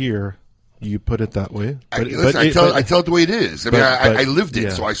to hear you put it that way. I tell it the way it is. I mean, I lived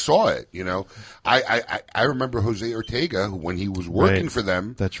it, so I saw it. I remember Jose Ortega when he was working for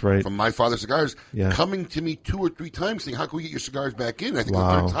them. That's right. From My Father Cigars, coming to me 2 or 3 times saying, "How can we get your cigars back in?" I think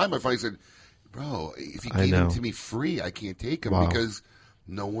the third time I finally said, "Bro, if you gave them to me free, I can't take them because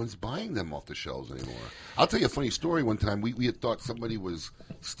no one's buying them off the shelves anymore." I'll tell you a funny story. One time we had thought somebody was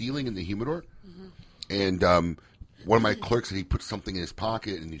stealing in the humidor, and one of my clerks said he put something in his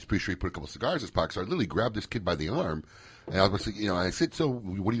pocket, and he's pretty sure he put a couple of cigars in his pocket. So I literally grabbed this kid by the arm, and I was like, I said, "So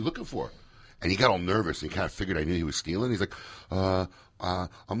what are you looking for?" And he got all nervous, and he kind of figured I knew he was stealing. He's like, "I'm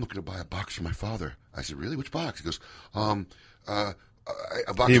looking to buy a box for my father." I said, "Really? Which box?" He goes,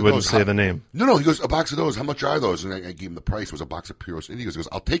 a box he of wouldn't those. say the name. No, he goes, "A box of those. How much are those?" And I gave him the price. It was a box of Puros Indios. He goes,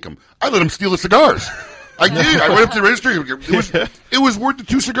 "I'll take them." I let him steal the cigars. I did. I went up to the registry. It was worth the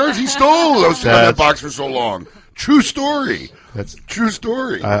 2 cigars he stole. I was sitting on that box for so long. True story. That's true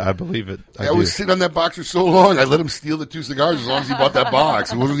story. I believe it. I was sitting on that box for so long. I let him steal the 2 cigars as long as he bought that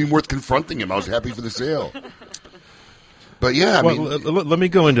box. It wasn't even worth confronting him. I was happy for the sale. But yeah, I mean, let me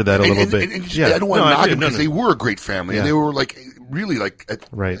go into that a little bit. I don't want to knock them because they were a great family, and they were really at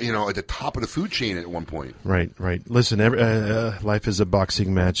the top of the food chain at one point. Right. Listen, life is a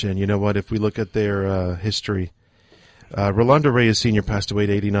boxing match, and you know what? If we look at their history, Rolando Reyes Sr. passed away at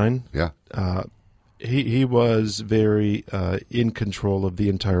 89. Yeah. He was very in control of the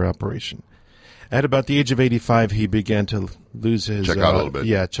entire operation. At about the age of 85, he began to lose his... Check out a little bit.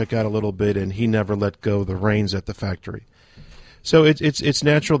 Yeah, check out a little bit, and he never let go of the reins at the factory. So it's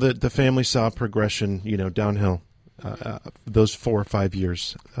natural that the family saw progression, downhill, those 4 or 5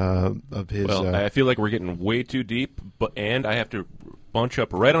 years of his... Well, I feel like we're getting way too deep, and I have to bunch up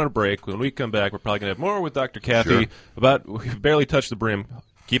right on a break. When we come back, we're probably going to have more with Dr. Kathy we've barely touched the brim.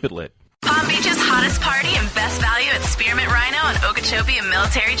 Keep it lit. Palm Beach's hottest party and best value at Spearmint Rhino on Okeechobee and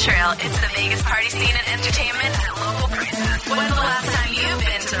Military Trail. It's the Vegas party scene and entertainment at local prices. When's the last time you've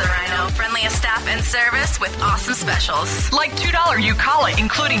been to the Rhino? Friendliest staff and service with awesome specials. Like $2 Eucala,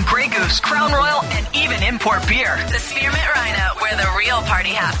 including Grey Goose, Crown Royal, and even import beer. The Spearmint Rhino, where the real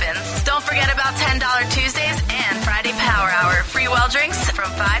party happens. Don't forget about $10 Tuesdays and Friday Power Hour. Free well drinks from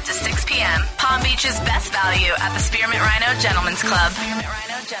 5 to 6 p.m. Palm Beach's best value at the Spearmint Rhino Gentlemen's Club. Spearmint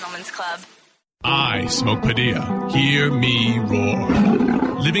Rhino Gentlemen's Club. I smoke Padilla. Hear me roar.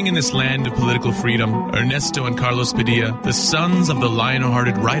 Living in this land of political freedom, Ernesto and Carlos Padilla, the sons of the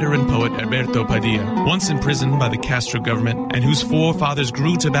lion-hearted writer and poet Alberto Padilla, once imprisoned by the Castro government and whose forefathers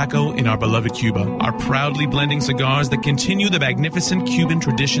grew tobacco in our beloved Cuba, are proudly blending cigars that continue the magnificent Cuban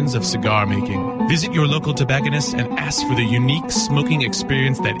traditions of cigar making. Visit your local tobacconist and ask for the unique smoking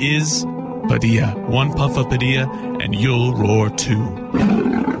experience that is Padilla. One puff of Padilla and you'll roar too.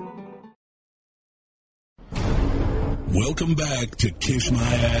 Welcome back to Kiss My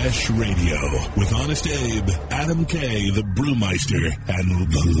Ash Radio with Honest Abe, Adam K, the Brewmeister, and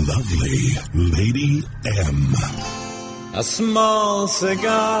the lovely Lady M. A small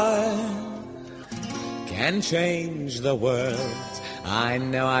cigar can change the world. I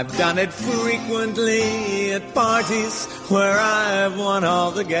know I've done it frequently at parties where I've won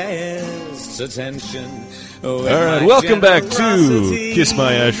all the guests' attention. All right, welcome back to Kiss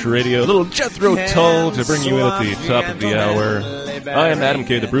My Ash Radio. A little Jethro Tull to bring you in at the top of the hour. I am Adam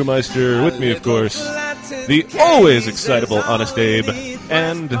K. the Brewmeister. With me, of course, the always excitable Honest Abe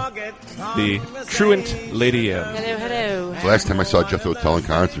and the truant Lady M. Hello, hello. Last time I saw Jethro Tull in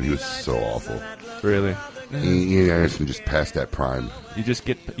concert, he was so awful. Really? Ian Anderson just passed that prime. You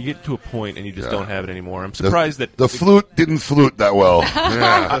get to a point and you just don't have it anymore. I'm surprised that the flute didn't flute that well.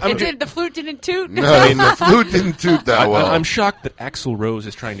 Yeah. The flute didn't toot. No, the flute didn't toot that well. I'm shocked that Axl Rose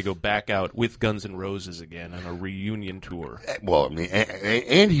is trying to go back out with Guns N' Roses again on a reunion tour. Well, I mean,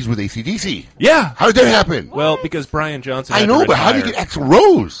 and he's with AC/DC. Yeah, how did that happen? Well, because Brian Johnson. I know, but how did you get Axl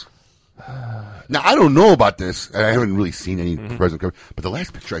Rose? Now I don't know about this. I haven't really seen any present cover, but the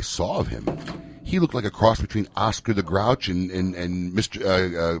last picture I saw of him, he looked like a cross between Oscar the Grouch and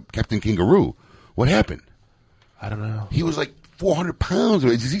Mr. Captain Kangaroo. What happened? I don't know. He was like 400 pounds.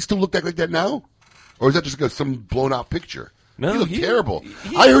 Does he still look like that now? Or is that just some blown-out picture? No, he looked terrible.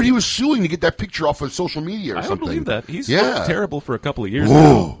 I heard he was suing to get that picture off of social media or something. I don't believe that. He's looked terrible for a couple of years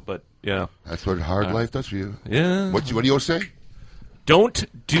Whoa. now. But, yeah. That's what hard life does for you. Yeah. What do you always say?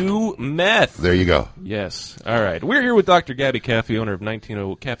 Don't do meth. There you go. Yes. All right. We're here with Dr. Gabby Caffey, owner of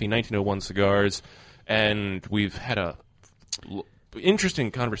Caffey 1901 Cigars, and we've had a interesting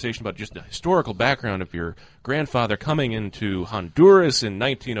conversation about just the historical background of your grandfather coming into Honduras in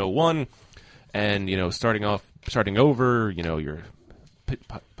 1901, and starting over, your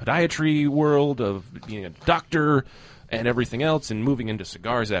podiatry world of being a doctor and everything else, and moving into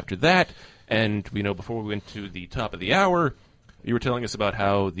cigars after that. And before we went to the top of the hour, you were telling us about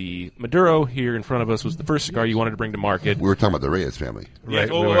how the Maduro here in front of us was the first cigar you wanted to bring to market. We were talking about the Reyes family. Right.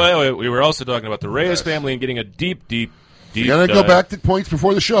 Yeah, we were also talking about the Reyes family and getting a deep you gotta go back to points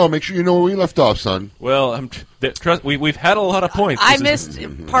before the show. Make sure you know where we left off, son. Well, we've had a lot of points. I missed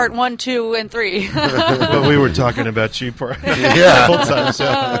part 1, 2, and 3. Well, we were talking about you part. Yeah. Full time, so.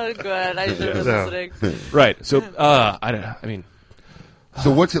 Oh, good. I should have been listening. Right. So, I mean.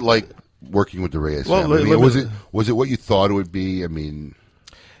 So what's it like working with the Reyes family? Was it what you thought it would be? I mean,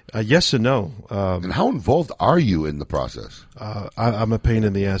 yes and no. And how involved are you in the process? I'm a pain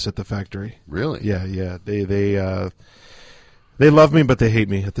in the ass at the factory. Really? Yeah. They love me, but they hate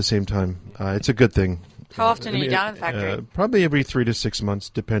me at the same time. It's a good thing. How often are you down in the factory? Probably every 3 to 6 months,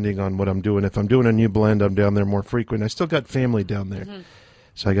 depending on what I'm doing. If I'm doing a new blend, I'm down there more frequent. I still got family down there. Mm-hmm.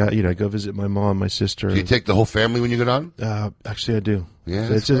 So I go visit my mom, my sister. Do you take the whole family when you go down? Actually, I do. Yeah,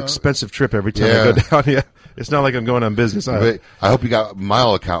 so it's an expensive trip every time I go down. Yeah, it's not like I'm going on business. I hope you got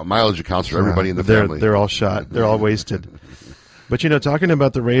mileage accounts for everybody in the family. They're all shot. They're all wasted. But talking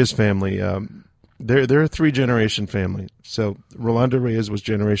about the Reyes family, they're a 3-generation family. So Rolando Reyes was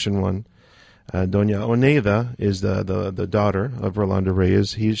generation 1. Doña Oneida is the daughter of Rolando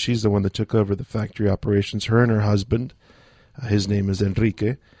Reyes. She's the one that took over the factory operations. Her and her husband. His name is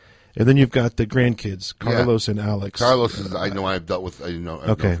Enrique. And then you've got the grandkids, Carlos and Alex. Carlos is, I've dealt with, I've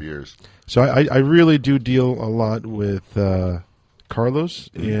known for years. So I really do deal a lot with Carlos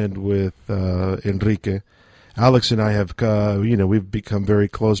and with Enrique. Alex and I have, we've become very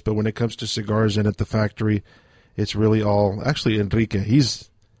close, but when it comes to cigars and at the factory, it's really actually Enrique. He's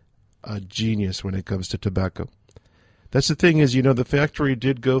a genius when it comes to tobacco. That's the thing is, the factory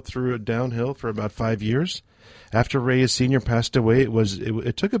did go through a downhill for about 5 years. After Reyes Sr. passed away,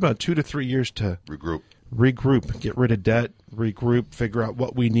 it took about 2 to 3 years to regroup, get rid of debt, regroup, figure out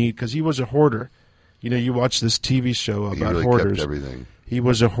what we need, because he was a hoarder. You watch this TV show about hoarders. Kept everything. He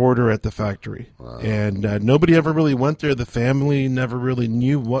was a hoarder at the factory, and nobody ever really went there. The family never really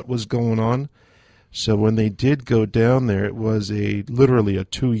knew what was going on. So when they did go down there, it was literally a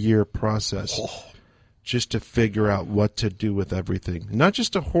 2-year process just to figure out what to do with everything. Not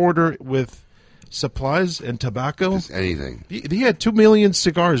just a hoarder with supplies and tobacco. Just anything. He had 2 million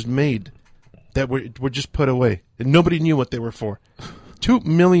cigars made that were just put away, and nobody knew what they were for. 2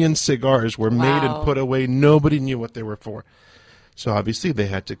 million cigars were made and put away. Nobody knew what they were for. So obviously they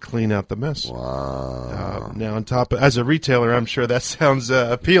had to clean out the mess. Wow. Now on top as a retailer, I'm sure that sounds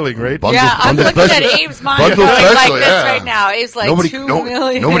appealing, right? I'm looking at Abe's mind going like this right now. Abe's like, 2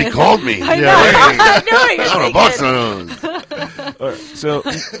 million. Nobody called me. I know. All right, so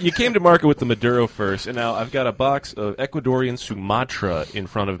you came to market with the Maduro first, and now I've got a box of Ecuadorian Sumatra in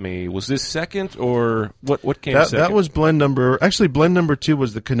front of me. Was this second, or what came second? That was blend number. Actually, blend number 2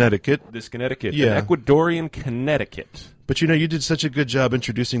 was the Connecticut. This Connecticut, yeah, Ecuadorian Connecticut. But you did such a good job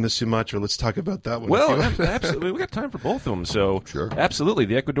introducing the Sumatra. Let's talk about that one. Well, absolutely, we got time for both of them. So, sure, absolutely,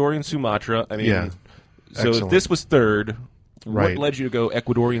 the Ecuadorian Sumatra. I mean, yeah. So Excellent. if this was third, Right. What led you to go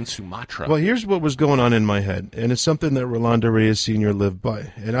Ecuadorian Sumatra? Well, here's what was going on in my head, and it's something that Rolando Reyes Sr. lived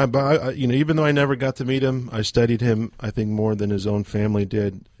by. And I, even though I never got to meet him, I studied him, I think, more than his own family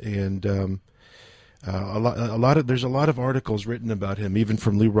did. And there's a lot of articles written about him, even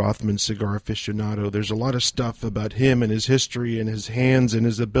from Lee Rothman, Cigar Aficionado. There's a lot of stuff about him and his history and his hands and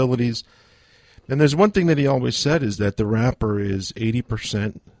his abilities. And there's one thing that he always said is that the wrapper is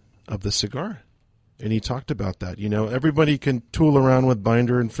 80% of the cigar. And he talked about that. Everybody can tool around with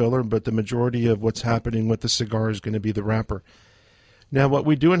binder and filler, but the majority of what's happening with the cigar is going to be the wrapper. Now, what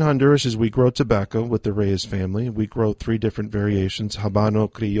we do in Honduras is we grow tobacco with the Reyes family. We grow 3 different variations,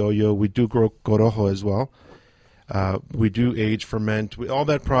 Habano, Criollo. We do grow Corojo as well. We do age, ferment, all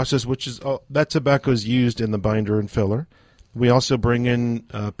that process, which is that tobacco is used in the binder and filler. We also bring in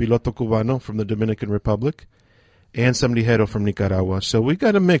Piloto Cubano from the Dominican Republic, and some Ligero from Nicaragua. So we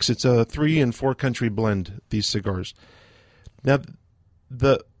got a mix. It's a 3 and 4 country blend, these cigars. Now,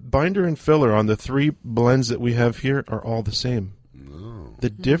 the binder and filler on the 3 blends that we have here are all the same. Oh. The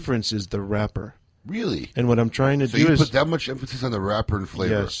difference is the wrapper. Really? And what I'm trying to so do you is put that much emphasis on the wrapper and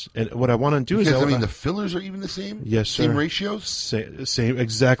flavor. Yes. And what I want to do because, is the fillers are even the same? Yes, sir. Same ratios? Same,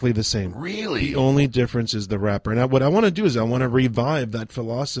 exactly the same. Really? The only difference is the wrapper. And what I want to do is I want to revive that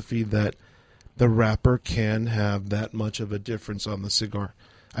philosophy that the wrapper can have that much of a difference on the cigar.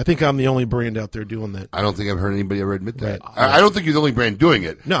 I think I'm the only brand out there doing that. I don't think I've heard anybody ever admit that. Right. I don't think you're the only brand doing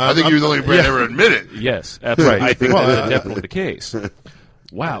it. No, I think you're the only brand ever admit it. Yes, absolutely. Right. I think that's definitely the case.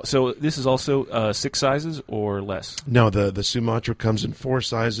 Wow. So this is also 6 sizes or less? No, the Sumatra comes in 4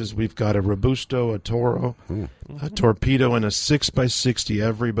 sizes. We've got a Robusto, a Toro, a Torpedo, and a 6x60.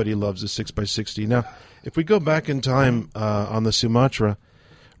 Everybody loves a 6x60. Now, if we go back in time on the Sumatra,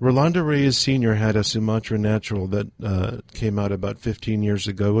 Rolando Reyes Sr. had a Sumatra Natural that came out about 15 years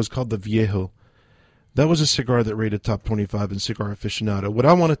ago. It was called the Viejo. That was a cigar that rated top 25 in Cigar Aficionado. What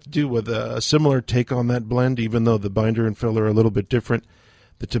I wanted to do with a similar take on that blend, even though the binder and filler are a little bit different,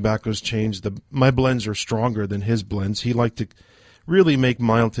 the tobacco's changed. My blends are stronger than his blends. He liked to really make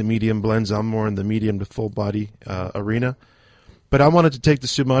mild to medium blends. I'm more in the medium to full body arena. But I wanted to take the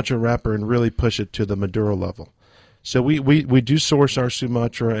Sumatra wrapper and really push it to the Maduro level. So we do source our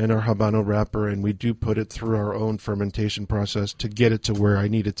Sumatra and our Habano wrapper, and we do put it through our own fermentation process to get it to where I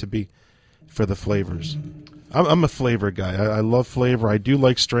need it to be for the flavors. I'm a flavor guy. I love flavor. I do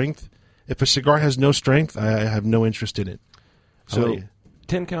like strength. If a cigar has no strength, I have no interest in it. So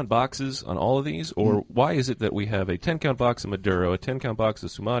 10-count boxes on all of these? Or why is it that we have a 10-count box of Maduro, a 10-count box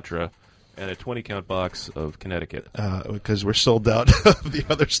of Sumatra, and a 20-count box of Connecticut? Because we're sold out of the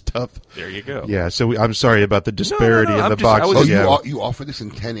other stuff. There you go. Yeah, so I'm sorry about the disparity in the box. You offer this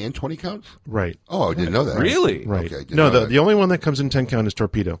in 10 and 20 counts? Right. Oh, I didn't know that. Really? Right. Okay, No, the only one that comes in 10 count is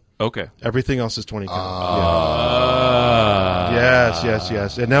Torpedo. Okay. Everything else is 20 count.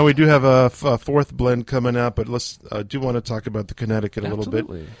 Yes. And now we do have a 4th blend coming out, but let's do want to talk about the Connecticut a little bit.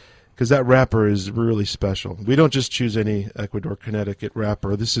 Because that wrapper is really special. We don't just choose any Ecuador Connecticut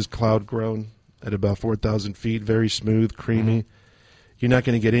wrapper. This is cloud grown at about 4,000 feet, very smooth, creamy. You're not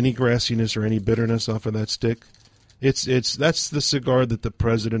going to get any grassiness or any bitterness off of that stick. That's the cigar that the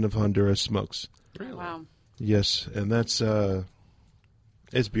president of Honduras smokes. Really? Wow. Yes, and that's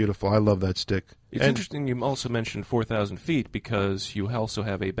it's beautiful. I love that stick. It's interesting you also mentioned 4,000 feet because you also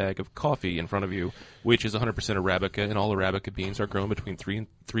have a bag of coffee in front of you, which is 100% Arabica, and all Arabica beans are grown between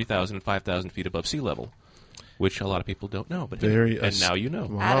 3,000 and 5,000 feet above sea level, which a lot of people don't know. But and now you know.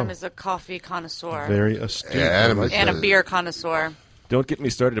 Wow. Adam is a coffee connoisseur. Very astute. And a beer connoisseur. Don't get me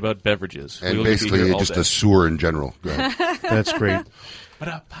started about beverages. And basically just a sewer in general. That's great.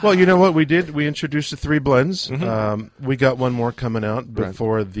 Well, you know what we did? We introduced the 3 blends. We got one more coming out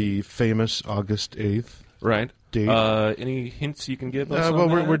before the famous August 8th date. Any hints you can give us on well,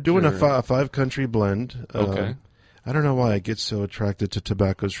 that? we're doing a 5-country blend. Okay. I don't know why I get so attracted to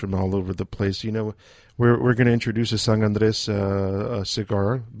tobaccos from all over the place. You know, we're going to introduce a San Andres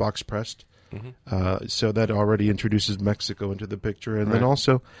cigar, box pressed. So that already introduces Mexico into the picture. And then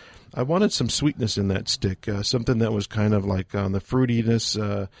also, I wanted some sweetness in that stick, something that was kind of like on the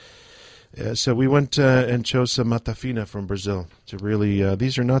fruitiness. So we went and chose some Matafina from Brazil to really,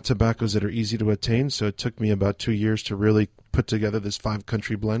 these are not tobaccos that are easy to attain, so it took me about 2 years to really put together this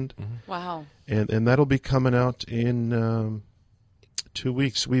 5-country blend. Wow. And that'll be coming out in 2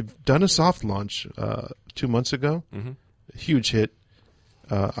 weeks. We've done a soft launch 2 months ago, huge hit.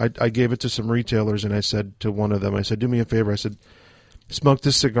 I gave it to some retailers, and I said to one of them, I said, do me a favor. I said, smoke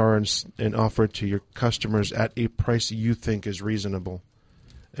this cigar and offer it to your customers at a price you think is reasonable.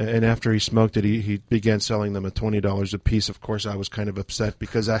 And after he smoked it, he began selling them at $20 a piece. Of course, I was kind of upset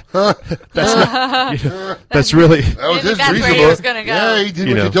because that's really that was his that's reasonable. where he was gonna go. Yeah, he did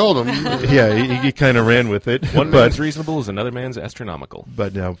what you told him. Yeah, he kind of ran with it. One man's reasonable is another man's astronomical.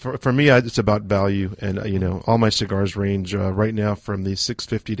 But no, for me, it's about value, and all my cigars range right now from the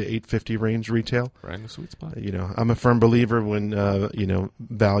 $650 to $850 range retail. Right in the sweet spot. I'm a firm believer when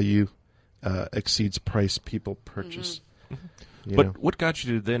value exceeds price, people purchase. But what got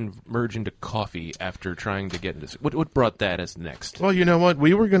you to then merge into coffee after trying to get into this? What brought that as next? Well, you know what?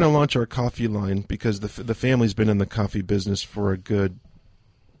 We were going to launch our coffee line because the family's been in the coffee business for a good,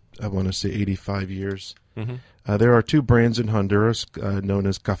 I want to say, 85 years. Mm-hmm. There are two brands in Honduras known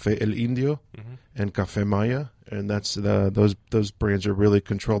as Café El Indio and Café Maya, and that's those brands are really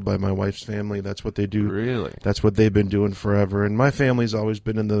controlled by my wife's family. That's what they do. Really? That's what they've been doing forever. And my family's always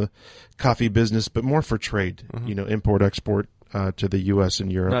been in the coffee business, but more for trade, import, export. To the U.S. and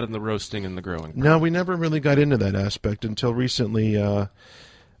Europe. Not in the roasting and the growing. No, we never really got into that aspect until recently. I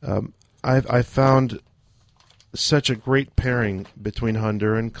found such a great pairing between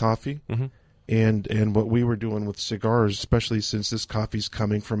Honduran coffee and what we were doing with cigars, especially since this coffee's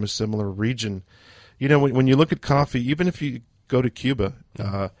coming from a similar region. When you look at coffee, even if you go to Cuba,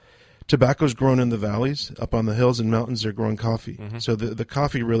 tobacco's grown in the valleys. Up on the hills and mountains, they're growing coffee. So the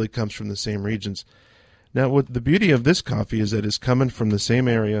coffee really comes from the same regions. Now, what the beauty of this coffee is that it's coming from the same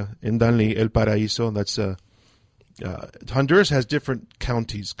area in Danlí, El Paraíso. That's Honduras has different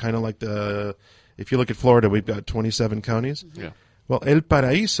counties, kind of like if you look at Florida, we've got 27 counties. Yeah. Well, El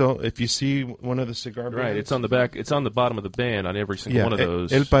Paraíso, if you see one of the cigar brands, right, it's on the back. It's on the bottom of the band on every single one of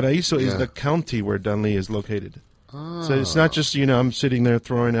those. El Paraíso is the county where Danlí is located. So it's not just, I'm sitting there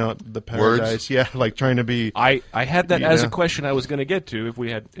throwing out the paradise. Words? Yeah, like trying to be. I had that as a question I was going to get to if we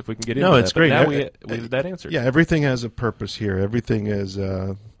can get into that. No, it's great. Now we have that answered. Yeah, everything has a purpose here. Everything is.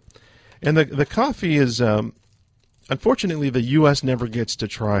 And the coffee is. Unfortunately, the U.S. never gets to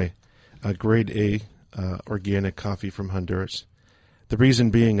try a grade A organic coffee from Honduras. The reason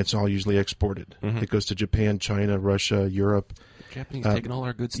being it's all usually exported. It goes to Japan, China, Russia, Europe. Japanese taking all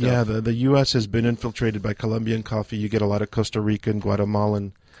our good stuff. Yeah, the U.S. has been infiltrated by Colombian coffee. You get a lot of Costa Rican,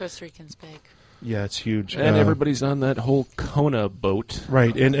 Guatemalan. Costa Rican's big. Yeah, it's huge. And everybody's on that whole Kona boat.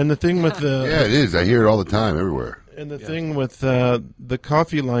 Right, and the thing with the... Yeah, it is. I hear it all the time, everywhere. And the thing with the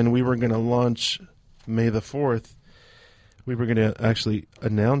coffee line, we were going to launch May the 4th. We were going to actually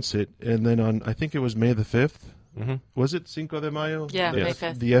announce it, and then on, I think it was May the 5th. Was it Cinco de Mayo? Yeah, May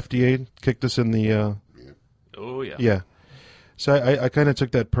 5th. The FDA kicked us in the... Oh, yeah. Yeah. So I kind of took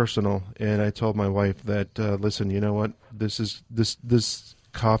that personal, and I told my wife that, listen, you know what? This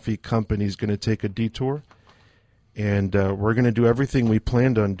coffee company is going to take a detour, and we're going to do everything we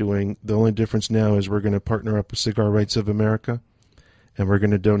planned on doing. The only difference now is we're going to partner up with Cigar Rights of America, and we're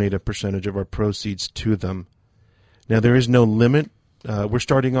going to donate a percentage of our proceeds to them. Now, there is no limit. We're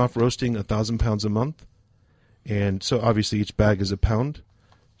starting off roasting 1,000 pounds a month, and so obviously each bag is a pound.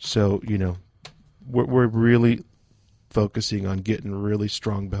 So, we're really focusing on getting really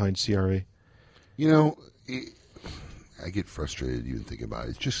strong behind CRA. I get frustrated even thinking about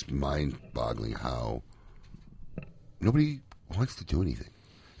it. It's just mind-boggling how nobody wants to do anything.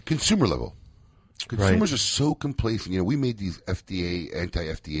 Consumer level. Consumers are so complacent. We made these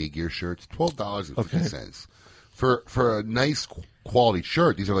anti-FDA gear shirts, $12.50 for a nice quality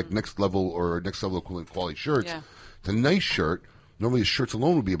shirt. These are like next level equivalent quality shirts. Yeah. It's a nice shirt. Normally, the shirts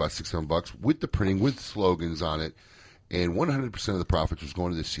alone would be about $600 with the printing, with slogans on it. And 100% of the profits was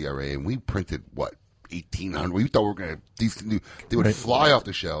going to the CRA, and we printed, 1,800? We thought we were going to, they would fly off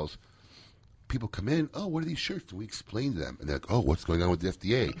the shelves. People come in, oh, what are these shirts? And we explain to them. And they're like, oh, what's going on with the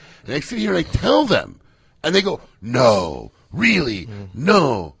FDA? And I sit here and I tell them. And they go, no, really,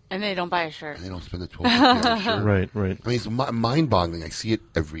 no. And they don't buy a shirt. And they don't spend the $12 on a shirt. Right. I mean, it's mind-boggling. I see it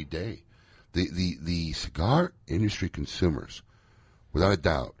every day. The cigar industry consumers, without a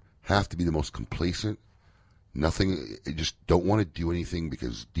doubt, have to be the most complacent. They just don't want to do anything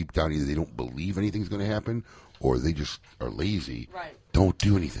because deep down either they don't believe anything's going to happen or they just are lazy. Right. Don't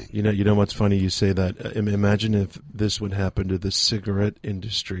do anything. You know what's funny? You say that. Imagine if this would happen to the cigarette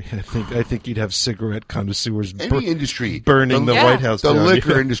industry. I think you'd have cigarette connoisseurs. Any industry burning the White House. The down.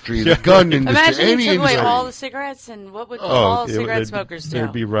 liquor industry, the gun industry. Imagine any you took away industry. all the cigarettes, and what would all cigarette smokers do?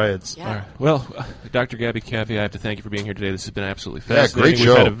 There'd be riots. Yeah. All right. Well, Dr. Gabby Caffey, I have to thank you for being here today. This has been absolutely Yeah, fascinating. great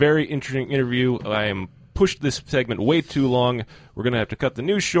show. We've had a very interesting interview. I am pushed this segment way too long. We're going to have to cut the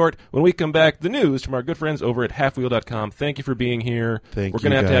news short. When we come back, the news from our good friends over at halfwheel.com. Thank you for being here. We're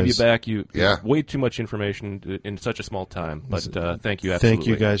going to have you back. You way too much information in such a small time. But thank you. Absolutely. Thank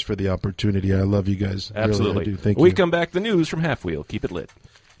you guys for the opportunity. I love you guys. Absolutely. Really, I do. Thank when we you. come back, the news from Half Wheel. Keep it lit.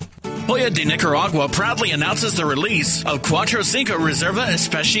 Hoya de Nicaragua proudly announces the release of Cuatro Cinco Reserva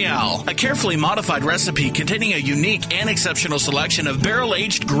Especial, a carefully modified recipe containing a unique and exceptional selection of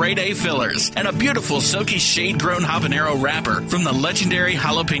barrel-aged grade A fillers and a beautiful silky shade-grown habanero wrapper from the legendary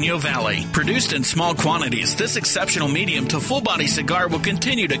Jalapeno Valley. Produced in small quantities, this exceptional medium to full-body cigar will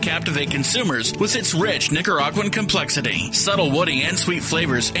continue to captivate consumers with its rich Nicaraguan complexity, subtle woody and sweet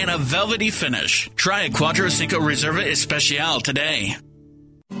flavors, and a velvety finish. Try a Cuatro Cinco Reserva Especial today.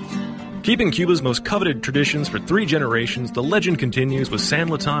 Keeping Cuba's most coveted traditions for 3 generations, the legend continues with San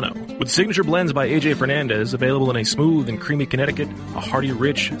Latano. With signature blends by A.J. Fernandez, available in a smooth and creamy Connecticut, a hearty,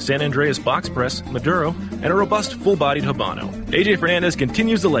 rich San Andreas box press, Maduro, and a robust, full-bodied Habano. A.J. Fernandez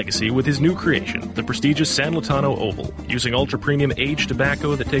continues the legacy with his new creation, the prestigious San Latano Oval. Using ultra-premium aged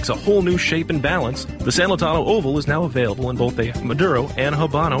tobacco that takes a whole new shape and balance, the San Latano Oval is now available in both a Maduro and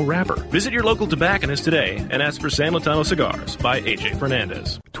Habano wrapper. Visit your local tobacconist today and ask for San Latano Cigars by A.J.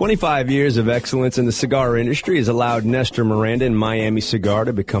 Fernandez. 25 years of excellence in the cigar industry has allowed Nestor Miranda and Miami Cigar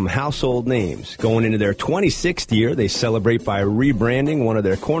to become household names. Going into their 26th year, they celebrate by rebranding one of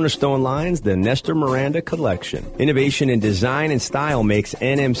their cornerstone lines, the Nestor Miranda Collection. Innovation in design and style makes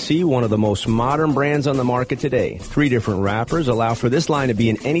NMC one of the most modern brands on the market today. 3 different wrappers allow for this line to be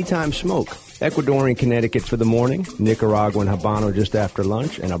an anytime smoke. Ecuadorian Connecticut for the morning, Nicaraguan Habano just after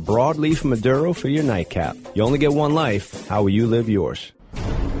lunch, and a broadleaf Maduro for your nightcap. You only get one life. How will you live yours?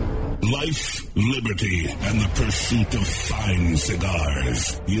 Life, liberty, and the pursuit of fine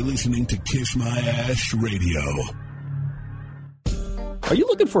cigars. You're listening to Kiss My Ash Radio. Are you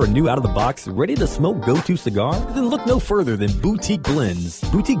looking for a new out-of-the-box, ready-to-smoke go-to cigar? Then look no further than Boutique Blends.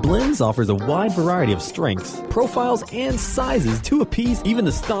 Boutique Blends offers a wide variety of strengths, profiles, and sizes to appease even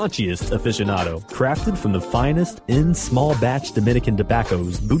the staunchest aficionado. Crafted from the finest in small-batch Dominican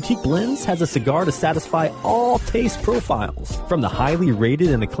tobaccos, Boutique Blends has a cigar to satisfy all taste profiles. From the highly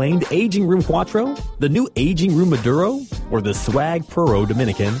rated and acclaimed Aging Room Cuatro, the new Aging Room Maduro, or the Swag Puro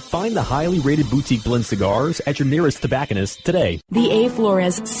Dominican, find the highly rated Boutique Blend cigars at your nearest tobacconist today. The A.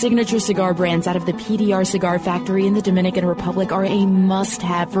 Flores signature cigar brands out of the PDR Cigar Factory in the Dominican Republic are a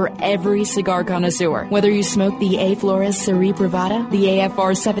must-have for every cigar connoisseur. Whether you smoke the A. Flores Seri Privada, the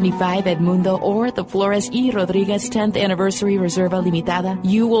AFR 75 Edmundo, or the Flores E. Rodriguez 10th Anniversary Reserva Limitada,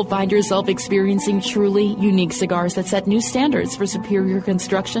 you will find yourself experiencing truly unique cigars that set new standards for superior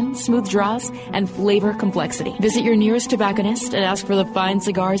construction, smooth draws, and flavor complexity. Visit your nearest tobacconist and ask for the fine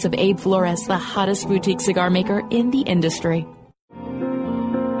cigars of Abe Flores, the hottest boutique cigar maker in the industry.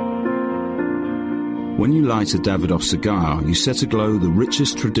 When you light a Davidoff cigar, you set aglow the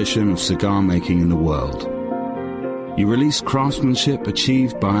richest tradition of cigar making in the world. You release craftsmanship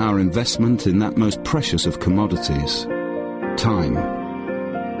achieved by our investment in that most precious of commodities, time.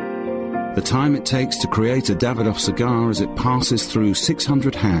 The time it takes to create a Davidoff cigar as it passes through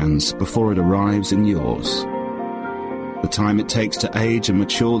 600 hands before it arrives in yours. The time it takes to age and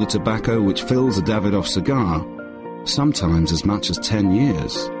mature the tobacco which fills a Davidoff cigar, sometimes as much as 10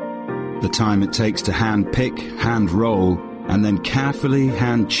 years. The time it takes to hand pick, hand roll, and then carefully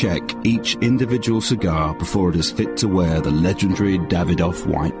hand check each individual cigar before it is fit to wear the legendary Davidoff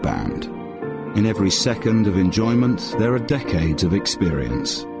white band. In every second of enjoyment, there are decades of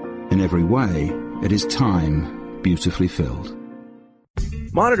experience. In every way, it is time beautifully filled.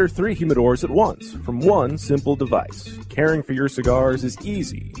 Monitor 3 humidors at once from one simple device. Caring for your cigars is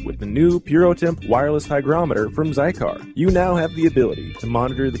easy with the new PuroTemp wireless hygrometer from Zycar. You now have the ability to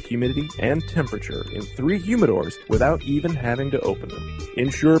monitor the humidity and temperature in 3 humidors without even having to open them.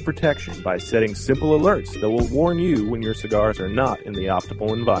 Ensure protection by setting simple alerts that will warn you when your cigars are not in the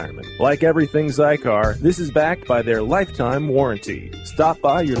optimal environment. Like everything Zycar, this is backed by their lifetime warranty. Stop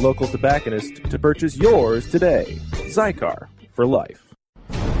by your local tobacconist to purchase yours today. Zycar, for life.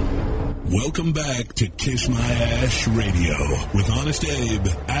 Welcome back to Kiss My Ash Radio with Honest Abe,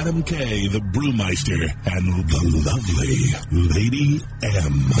 Adam K, the Brewmeister, and the lovely Lady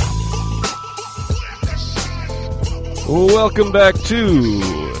M. Welcome back to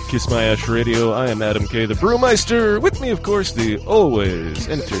Kiss My Ash Radio. I am Adam K, the Brewmeister. With me, of course, the always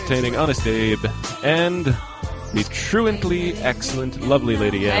entertaining Honest Abe, and the truantly excellent, lovely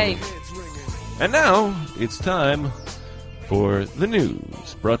Lady M. Hey. And now, it's time for the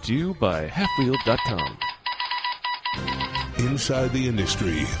news, brought to you by Halfwheel.com. Inside the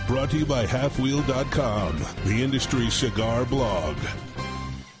Industry, brought to you by Halfwheel.com, the industry cigar blog.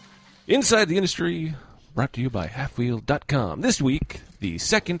 Inside the Industry, brought to you by Halfwheel.com. This week, the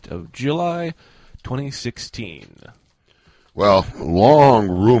 2nd of July, 2016. Well, long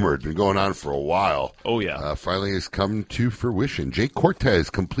rumored, been going on for a while. Oh, yeah. Finally has come to fruition. Jake Cortez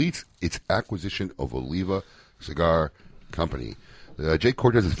completes its acquisition of Oliva Cigar Company. Jay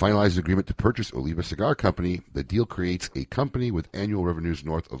Cortez has finalized an agreement to purchase Oliva Cigar Company. The deal creates a company with annual revenues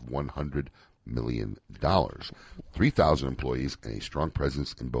north of $100 million, 3,000 employees, and a strong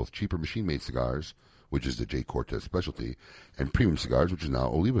presence in both cheaper machine-made cigars, which is the Jay Cortez specialty, and premium cigars, which is now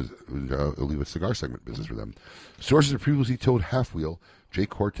Oliva's cigar segment business for them. Sources have previously told Half Wheel Jay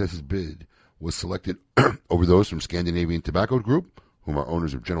Cortez's bid was selected over those from Scandinavian Tobacco Group, whom are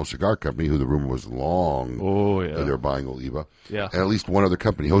owners of General Cigar Company, who the rumor was long that they're buying Oliva, and at least one other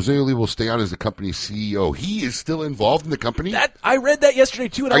company. Jose Oliva will stay on as the company's CEO. He is still involved in the company? I read that yesterday,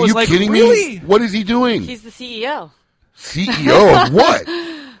 too, and I was like, kidding really? me? What is he doing? He's the CEO. CEO of what?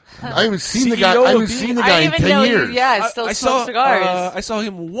 I haven't seen the guy. I haven't seen the guy in 10 years. I still smoke cigars. I saw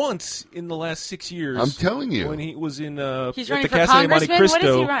him once in the last 6 years. I'm telling you, when he was in he's at running the for Casa de Monte congressman? Cristo. What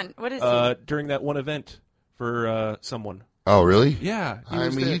does he run? What is he? During that one event for someone. Oh, really? Yeah.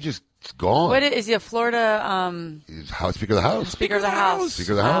 He just gone. What is he? A Florida? He's Speaker of the House. Speaker of the House.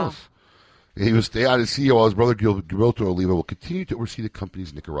 Speaker of the House. He will stay on as CEO while his brother Gilberto Oliva will continue to oversee the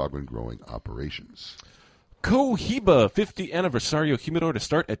company's Nicaraguan growing operations. Cohiba 50 Aniversario Humidor to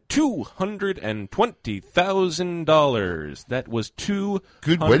start at $220,000. That was good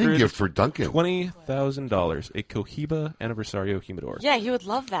wedding gift for Duncan. $20,000. A Cohiba Aniversario Humidor. Yeah, he would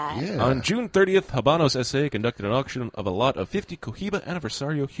love that. Yeah. On June 30th, Habanos S.A. conducted an auction of a lot of 50 Cohiba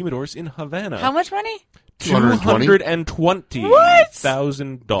Aniversario Humidors in Havana. How much money?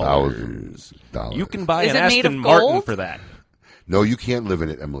 $220,000. You can buy an Aston Martin for that. No, you can't live in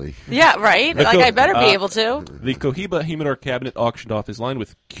it, Emily. Yeah, right? I better be able to. The Cohiba Humidor cabinet auctioned off is lined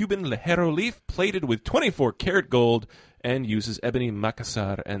with Cuban Lejero leaf, plated with 24-karat gold, and uses ebony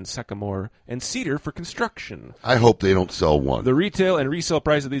Macassar and Sycamore and cedar for construction. I hope they don't sell one. The retail and resale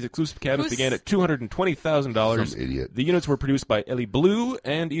price of these exclusive cabinets began at $220,000. Some idiot. The units were produced by Ellie Blue,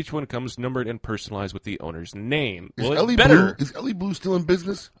 and each one comes numbered and personalized with the owner's name. Is Ellie Blue still in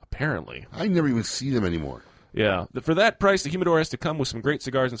business? Apparently. I never even see them anymore. Yeah. For that price, the humidor has to come with some great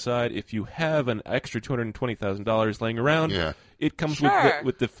cigars inside. If you have an extra $220,000 laying around, it comes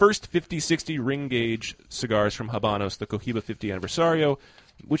with the first 50-60 ring gauge cigars from Habanos, the Cohiba 50 Aniversario,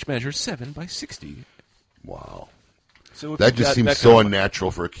 which measures 7 by 60. Wow. So that just seems so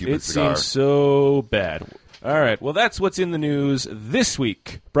unnatural for a Cuban cigar. It seems so bad. All right. Well, that's what's in the news this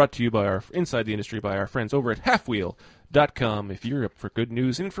week, brought to you by our Inside the Industry by our friends over at halfwheel.com. If you're up for good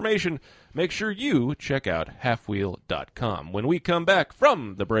news and information, make sure you check out halfwheel.com. When we come back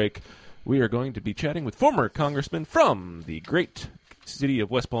from the break, we are going to be chatting with former congressman from the great city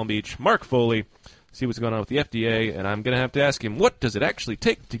of West Palm Beach, Mark Foley, see what's going on with the FDA, and I'm going to have to ask him, what does it actually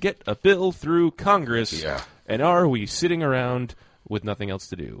take to get a bill through Congress? Yeah. And are we sitting around with nothing else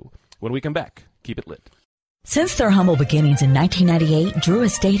to do? When we come back, keep it lit. Since their humble beginnings in 1998, Drew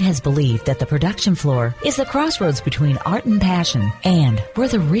Estate has believed that the production floor is the crossroads between art and passion, and where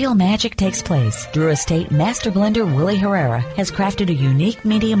the real magic takes place. Drew Estate Master Blender Willie Herrera has crafted a unique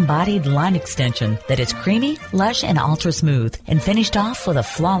medium-bodied line extension that is creamy, lush, and ultra-smooth, and finished off with a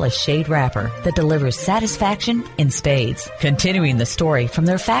flawless shade wrapper that delivers satisfaction in spades. Continuing the story from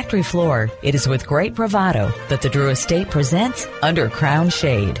their factory floor, it is with great bravado that the Drew Estate presents Under Crown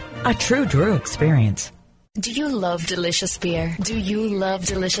Shade, a true Drew experience. Do you love delicious beer? Do you love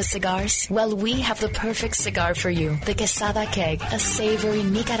delicious cigars? Well, we have the perfect cigar for you. The Quesada Keg, a savory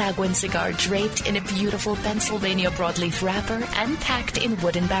Nicaraguan cigar draped in a beautiful Pennsylvania broadleaf wrapper and packed in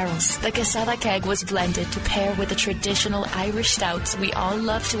wooden barrels. The Quesada Keg was blended to pair with the traditional Irish stouts we all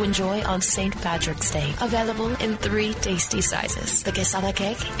love to enjoy on St. Patrick's Day. Available in 3 tasty sizes. The Quesada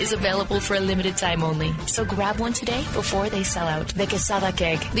Keg is available for a limited time only, so grab one today before they sell out. The Quesada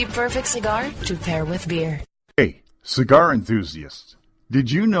Keg, the perfect cigar to pair with beer. Hey, cigar enthusiasts,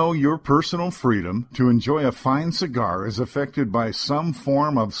 did you know your personal freedom to enjoy a fine cigar is affected by some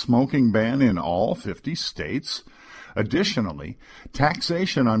form of smoking ban in all 50 states? Additionally,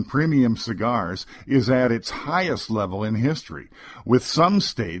 taxation on premium cigars is at its highest level in history, with some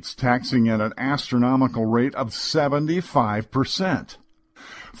states taxing at an astronomical rate of 75%.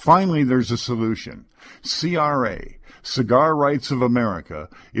 Finally, there's a solution. CRA, Cigar Rights of America,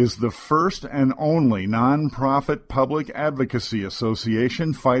 is the first and only non-profit public advocacy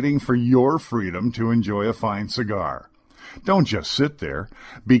association fighting for your freedom to enjoy a fine cigar. Don't just sit there.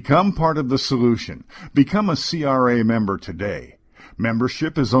 Become part of the solution. Become a CRA member today.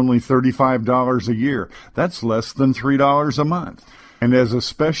 Membership is only $35 a year. That's less than $3 a month. And as a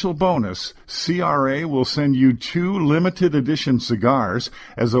special bonus, CRA will send you 2 limited edition cigars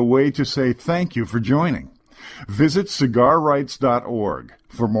as a way to say thank you for joining. Visit cigarrights.org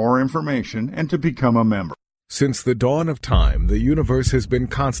for more information and to become a member. Since the dawn of time, the universe has been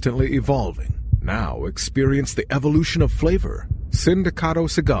constantly evolving. Now experience the evolution of flavor. Sindicato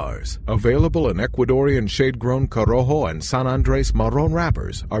cigars, available in Ecuadorian shade-grown Corojo and San Andres Marron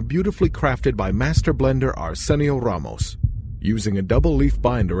wrappers, are beautifully crafted by master blender Arsenio Ramos. Using a double-leaf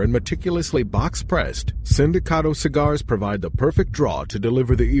binder and meticulously box-pressed, Sindicato cigars provide the perfect draw to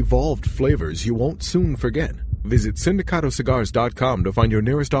deliver the evolved flavors you won't soon forget. Visit syndicatocigars.com to find your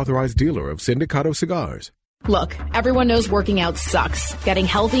nearest authorized dealer of Sindicato cigars. Look, everyone knows working out sucks. Getting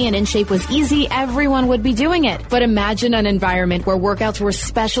healthy and in shape was easy, everyone would be doing it. But imagine an environment where workouts were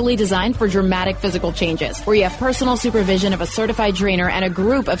specially designed for dramatic physical changes, where you have personal supervision of a certified trainer and a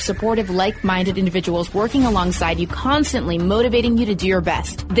group of supportive, like-minded individuals working alongside you, constantly motivating you to do your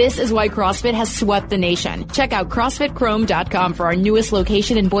best. This is why CrossFit has swept the nation. Check out CrossFitChrome.com for our newest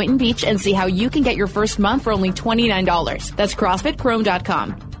location in Boynton Beach and see how you can get your first month for only $29. That's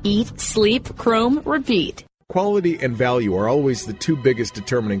CrossFitChrome.com. Eat, sleep, Chrome, repeat. Quality and value are always the two biggest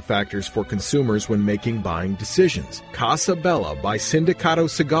determining factors for consumers when making buying decisions. Casa Bella by Sindicato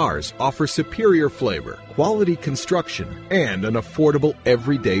Cigars offers superior flavor, quality construction, and an affordable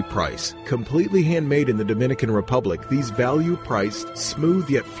everyday price. Completely handmade in the Dominican Republic, these value-priced, smooth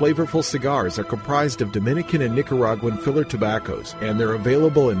yet flavorful cigars are comprised of Dominican and Nicaraguan filler tobaccos, and they're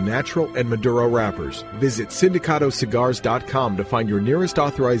available in natural and Maduro wrappers. Visit syndicatocigars.com to find your nearest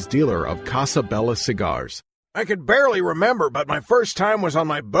authorized dealer of Casa Bella cigars. I can barely remember, but my first time was on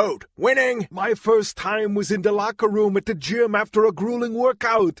my boat. Winning! My first time was in the locker room at the gym after a grueling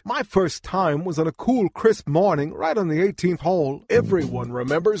workout. My first time was on a cool, crisp morning right on the 18th hole. Everyone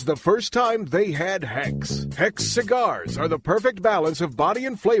remembers the first time they had Hex. Hex cigars are the perfect balance of body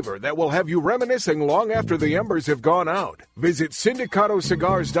and flavor that will have you reminiscing long after the embers have gone out. Visit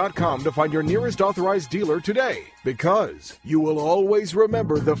syndicatocigars.com to find your nearest authorized dealer today, because you will always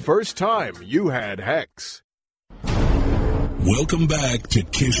remember the first time you had Hex. Welcome back to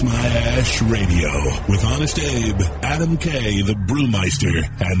Kiss My Ash Radio with Honest Abe, Adam K, the Brewmeister,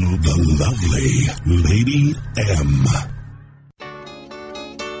 and the lovely Lady M.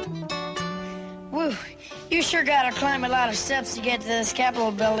 Woo, you sure gotta climb a lot of steps to get to this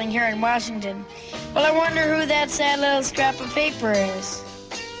Capitol building here in Washington. Well, I wonder who that sad little scrap of paper is.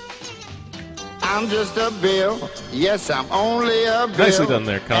 I'm just a bill. Yes, I'm only a bill. Nicely done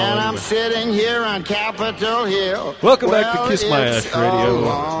there, Colin. And I'm sitting here on Capitol Hill. Welcome back to Kiss My Ash Radio.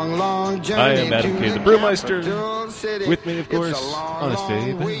 Long I am Adam K, the Brewmeister. With me, of course, Honest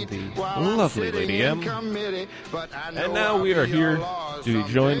Abe and the lovely Lady M. And now we are here to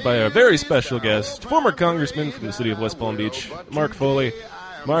be joined by our very special guest, former congressman from the city of West Palm Beach, Mark Foley.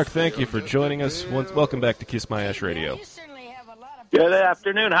 Mark, thank you for joining us. Welcome back to Kiss My Ash Radio. Good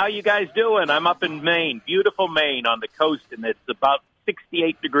afternoon. How you guys doing? I'm up in Maine, beautiful Maine on the coast, and it's about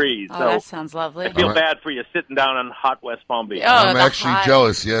 68 degrees. Oh, so that sounds lovely. I feel bad for you sitting down on hot West Palm Beach. Oh, I'm actually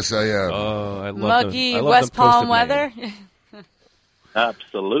jealous. Yes, I am. Oh, I love muggy them. I love West them Palm weather.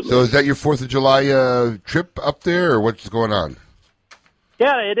 Absolutely. So is that your 4th of July trip up there, or what's going on?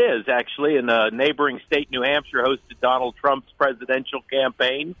 Yeah, it is, actually. In a neighboring state, New Hampshire hosted Donald Trump's presidential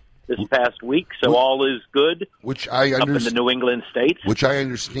campaign this past week, so all is good. Which I up in the New England states. Which I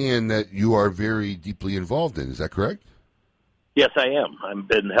understand that you are very deeply involved in. Is that correct? Yes, I am. I've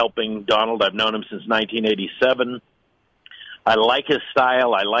been helping Donald. I've known him since 1987. I like his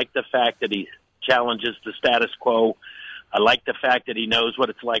style. I like the fact that he challenges the status quo. I like the fact that he knows what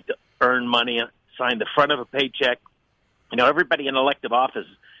it's like to earn money, sign the front of a paycheck. You know, everybody in elective office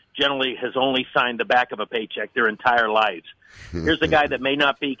generally has only signed the back of a paycheck their entire lives. Here's a guy that may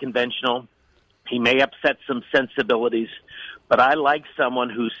not be conventional. He may upset some sensibilities, but I like someone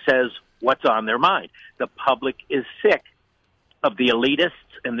who says what's on their mind. The public is sick of the elitists,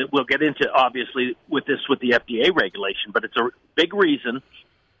 and we'll get into, obviously, with the FDA regulation, but it's a big reason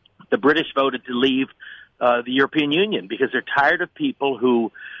the British voted to leave the European Union, because they're tired of people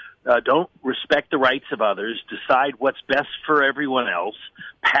who don't respect the rights of others, decide what's best for everyone else,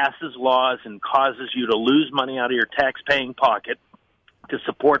 passes laws and causes you to lose money out of your tax-paying pocket to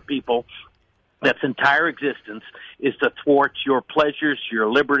support people that's entire existence is to thwart your pleasures,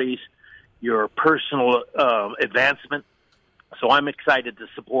 your liberties, your personal advancement. So I'm excited to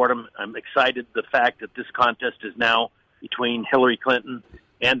support him. I'm excited the fact that this contest is now between Hillary Clinton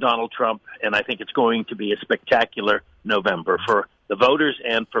and Donald Trump, and I think it's going to be a spectacular November for the voters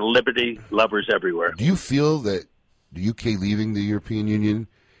and for liberty lovers everywhere. Do you feel that the UK leaving the European Union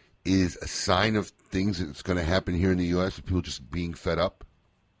is a sign of things that's going to happen here in the U.S., with people just being fed up?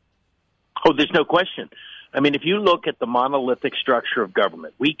 Oh, there's no question. I mean, if you look at the monolithic structure of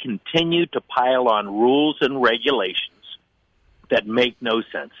government, we continue to pile on rules and regulations that make no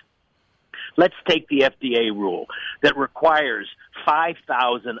sense. Let's take the FDA rule that requires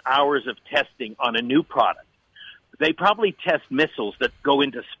 5,000 hours of testing on a new product. They probably test missiles that go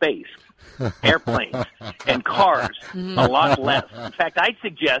into space, airplanes, and cars a lot less. In fact, I'd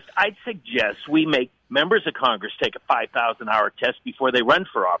suggest we make members of Congress take a 5,000-hour test before they run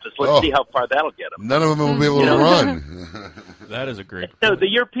for office. Let's see how far that'll get them. None of them will be able to run. That is a great point. No, the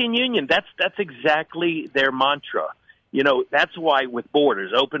European Union, that's exactly their mantra. That's why with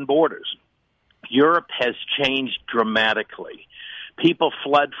borders, open borders, Europe has changed dramatically. People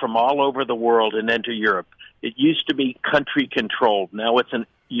flood from all over the world and enter Europe. It used to be country-controlled. Now it's an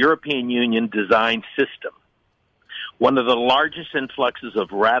European Union-designed system. One of the largest influxes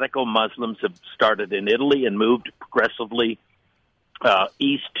of radical Muslims have started in Italy and moved progressively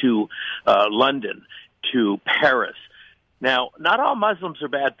east to London, to Paris. Now, not all Muslims are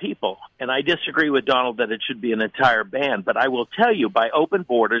bad people, and I disagree with Donald that it should be an entire ban, but I will tell you, by open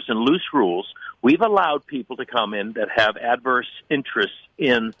borders and loose rules, we've allowed people to come in that have adverse interests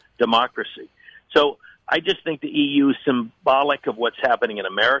in democracy. So I just think the EU is symbolic of what's happening in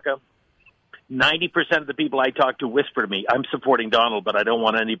America. 90% of the people I talk to whisper to me, I'm supporting Donald, but I don't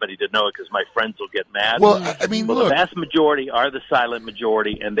want anybody to know it because my friends will get mad. Well, I mean, look, the vast majority are the silent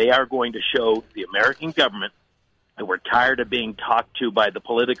majority, and they are going to show the American government that we're tired of being talked to by the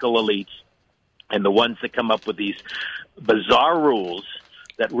political elites and the ones that come up with these bizarre rules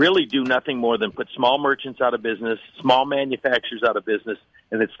that really do nothing more than put small merchants out of business, small manufacturers out of business,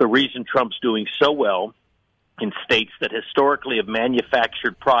 and it's the reason Trump's doing so well in states that historically have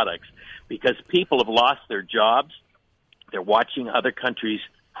manufactured products, because people have lost their jobs, they're watching other countries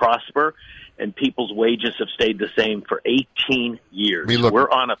prosper, and people's wages have stayed the same for 18 years. I mean, look, we're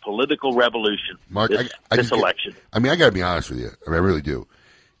on a political revolution, Mark, this election. I got to be honest with you. I really do.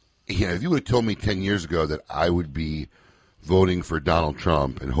 If you would have told me 10 years ago that I would be voting for Donald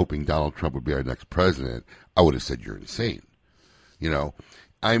Trump and hoping Donald Trump would be our next president, I would have said you're insane.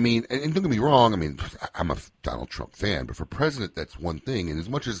 I mean, and don't get me wrong, I mean, I'm a Donald Trump fan, but for president, that's one thing. And as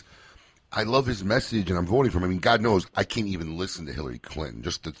much as I love his message and I'm voting for him, I mean, God knows I can't even listen to Hillary Clinton.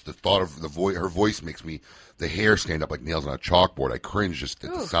 Just the thought of her voice makes me, the hair stand up like nails on a chalkboard. I cringe just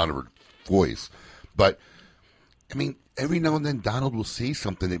at the sound of her voice. But, I mean, every now and then Donald will say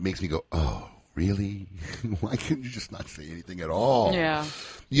something that makes me go, oh, really? Why couldn't you just not say anything at all? Yeah.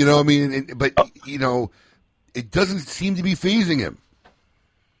 I mean, it doesn't seem to be phasing him.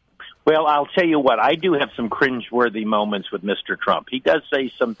 Well, I'll tell you what, I do have some cringeworthy moments with Mr. Trump. He does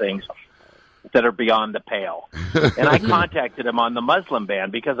say some things that are beyond the pale. And I contacted him on the Muslim ban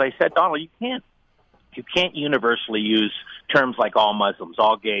because I said, Donald, you can't universally use terms like all Muslims,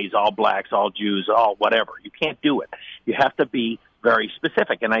 all gays, all blacks, all Jews, all whatever. You can't do it. You have to be very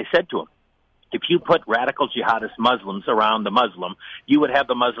specific. And I said to him, if you put radical jihadist Muslims around the Muslim, you would have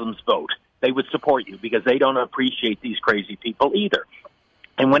the Muslims vote. They would support you because they don't appreciate these crazy people either.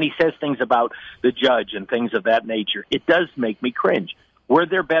 And when he says things about the judge and things of that nature, it does make me cringe. Were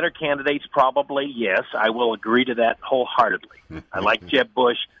there better candidates? Probably, yes. I will agree to that wholeheartedly. I like Jeb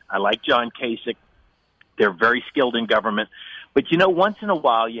Bush. I like John Kasich. They're very skilled in government. But, once in a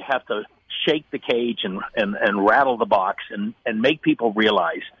while you have to shake the cage and rattle the box and make people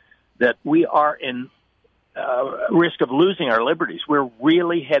realize that we are in risk of losing our liberties. We're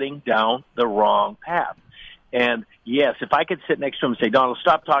really heading down the wrong path. And, yes, if I could sit next to him and say, Donald,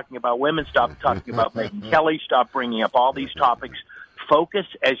 stop talking about women, stop talking about Megyn Kelly, stop bringing up all these topics, focus,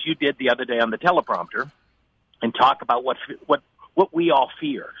 as you did the other day on the teleprompter, and talk about what we all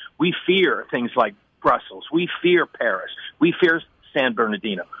fear. We fear things like Brussels. We fear Paris. We fear San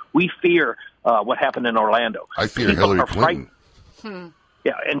Bernardino. We fear what happened in Orlando. I fear Hillary Clinton.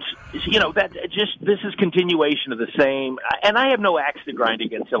 Yeah, and this is continuation of the same. And I have no axe to grind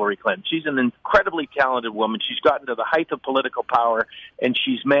against Hillary Clinton. She's an incredibly talented woman. She's gotten to the height of political power, and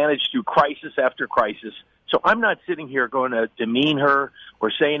she's managed through crisis after crisis. So I'm not sitting here going to demean her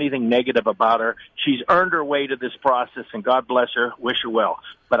or say anything negative about her. She's earned her way to this process, and God bless her, wish her well.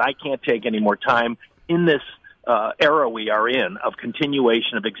 But I can't take any more time in this era we are in of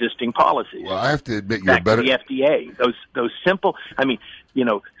continuation of existing policies. Well, I have to admit, you're better. Back to the FDA, those simple. I mean,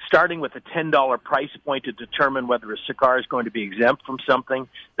 starting with a $10 price point to determine whether a cigar is going to be exempt from something,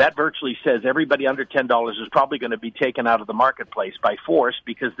 that virtually says everybody under $10 is probably going to be taken out of the marketplace by force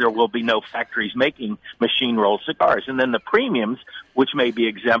because there will be no factories making machine-rolled cigars. And then the premiums, which may be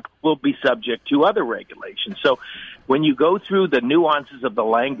exempt, will be subject to other regulations. So when you go through the nuances of the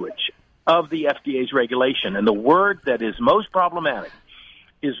language of the FDA's regulation, and the word that is most problematic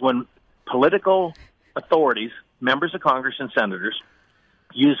is when political authorities, members of Congress and senators,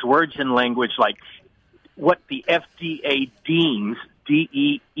 use words in language like what the FDA deems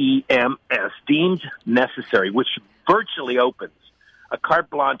DEEMS, deemed necessary, which virtually opens a carte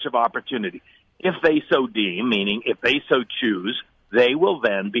blanche of opportunity. If they so deem, meaning if they so choose, they will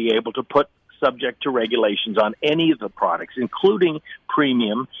then be able to put subject to regulations on any of the products, including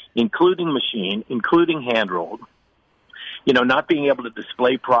premium, including machine, including hand-rolled, not being able to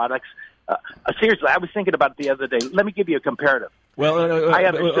display products. Seriously, I was thinking about it the other day. Let me give you a comparative. Well, I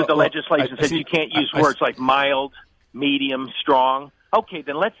understood the legislation says you can't use words like mild, medium, strong. Okay,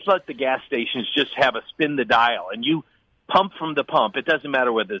 then let's let the gas stations just have a spin the dial, and you pump from the pump. It doesn't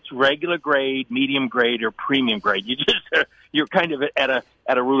matter whether it's regular grade, medium grade, or premium grade. You're kind of at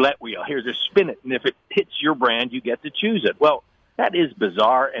a roulette wheel. Here's a spin it, and if it hits your brand, you get to choose it. Well, that is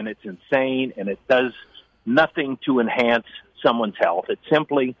bizarre, and it's insane, and it does nothing to enhance someone's health. It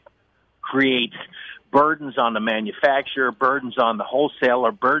simply creates burdens on the manufacturer, burdens on the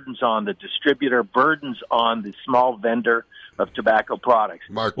wholesaler, burdens on the distributor, burdens on the small vendor of tobacco products.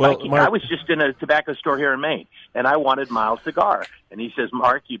 Mark, I was just in a tobacco store here in Maine, and I wanted mild cigar. And he says,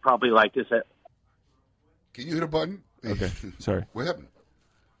 Mark, you probably like this. Can you hit a button? Okay, sorry. What happened?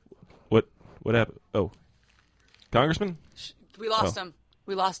 What happened? Oh, Congressman? We lost him.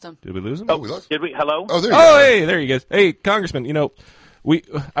 We lost him. Did we lose him? Oh, we lost. Did we? Hello? Oh, there you go. Hey, there he goes. Hey, Congressman,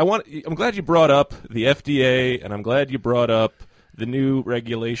 I'm glad you brought up the FDA, and I'm glad you brought up the new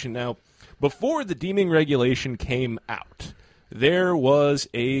regulation. Now, before the deeming regulation came out, there was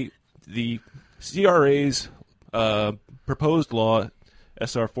the CRA's proposed law,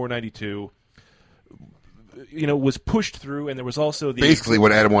 SR 492, was pushed through, and there was also the... Basically,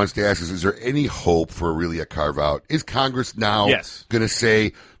 what Adam wants to ask is there any hope for really a carve-out? Is Congress now going to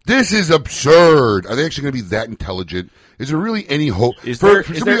say, this is absurd? Are they actually going to be that intelligent? Is there really any hope? Is there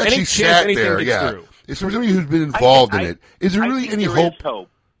any chance anything there? gets through? Is there somebody who's been involved in it? Is there really any hope?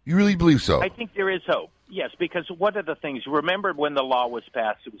 You really believe so? I think there is hope. Yes, because one of the things, remember when the law was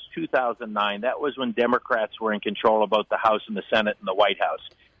passed, it was 2009. That was when Democrats were in control of both the House and the Senate and the White House.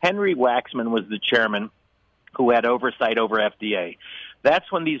 Henry Waxman was the chairman who had oversight over FDA.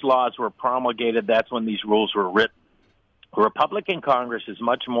 That's when these laws were promulgated. That's when these rules were written. A Republican Congress is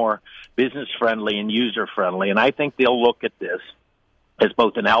much more business-friendly and user-friendly, and I think they'll look at this as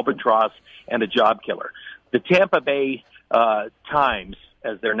both an albatross and a job killer. The Tampa Bay Times,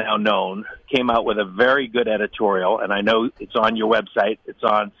 as they're now known, came out with a very good editorial, and I know it's on your website. It's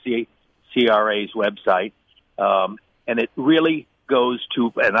on CRA's website, and it really goes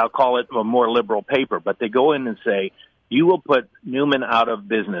to, and I'll call it a more liberal paper, but they go in and say, you will put Newman out of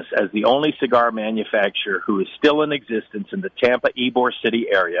business as the only cigar manufacturer who is still in existence in the Tampa, Ybor City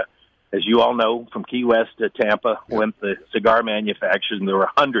area. As you all know, from Key West to Tampa went the cigar manufacturers, and there were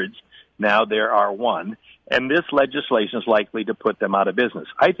hundreds. Now there are one. And this legislation is likely to put them out of business.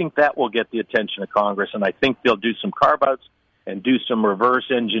 I think that will get the attention of Congress, and I think they'll do some carve-outs and do some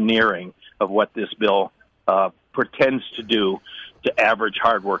reverse engineering of what this bill pretends to do to average,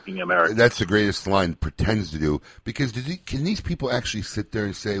 hardworking Americans. That's the greatest line, pretends to do, because can these people actually sit there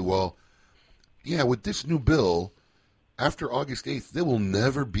and say, well, yeah, with this new bill, after August 8th, there will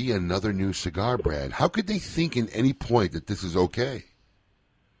never be another new cigar brand. How could they think in any point that this is okay?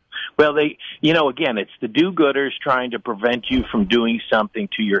 Well, again, it's the do-gooders trying to prevent you from doing something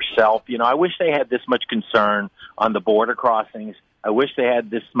to yourself. I wish they had this much concern on the border crossings. I wish they had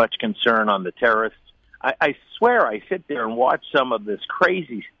this much concern on the terrorists. I swear I sit there and watch some of this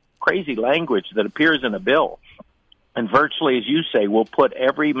crazy language that appears in a bill. And virtually, as you say, will put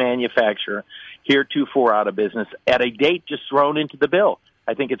every manufacturer heretofore out of business at a date just thrown into the bill.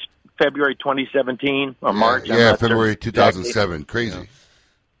 I think it's February 2017 or March. Yeah, February 2007. Crazy. Yeah.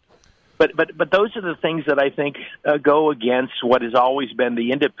 But those are the things that I think go against what has always been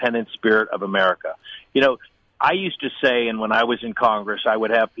the independent spirit of America. I used to say, and when I was in Congress, I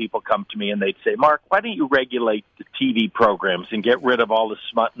would have people come to me and they'd say, Mark, why don't you regulate the TV programs and get rid of all the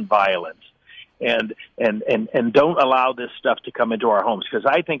smut and violence and don't allow this stuff to come into our homes? Because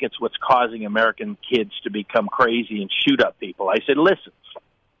I think it's what's causing American kids to become crazy and shoot up people. I said, listen,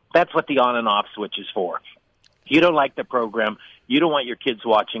 that's what the on and off switch is for. If you don't like the program, you don't want your kids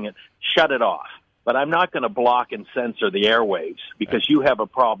watching it, shut it off. But I'm not going to block and censor the airwaves because you have a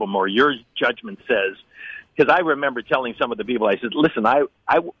problem or your judgment says. Because I remember telling some of the people, I said, listen,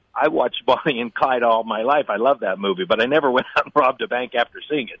 I watched Bonnie and Clyde all my life. I love that movie, but I never went out and robbed a bank after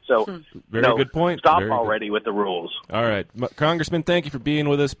seeing it. So, Very good point. Stop Very already good. with the rules. All right. Congressman, thank you for being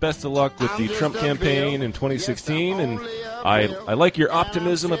with us. Best of luck with the Trump campaign in 2016. And I like your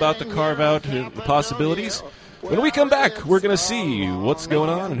optimism about the carve-out and the possibilities. When we come back, we're going to see what's going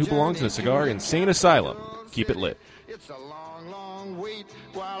on and who belongs in a cigar insane asylum. Keep it lit. It's a long, long wait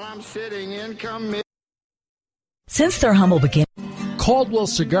while I'm sitting in committee. Since their humble beginnings. Caldwell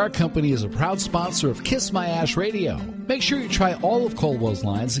Cigar Company is a proud sponsor of Kiss My Ash Radio. Make sure you try all of Caldwell's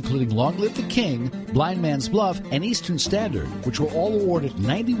lines, including Long Live the King, Blind Man's Bluff, and Eastern Standard, which were all awarded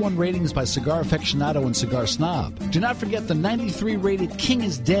 91 ratings by Cigar Aficionado and Cigar Snob. Do not forget the 93-rated King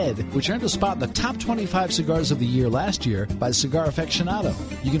is Dead, which earned a spot in the top 25 cigars of the year last year by Cigar Aficionado.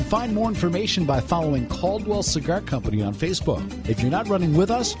 You can find more information by following Caldwell Cigar Company on Facebook. If you're not running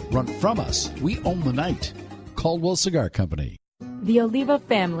with us, run from us. We own the night. Caldwell Cigar Company. The Oliva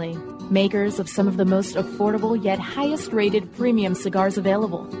family, makers of some of the most affordable yet highest-rated premium cigars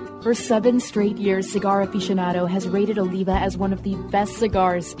available. For 7 straight years, Cigar Aficionado has rated Oliva as one of the best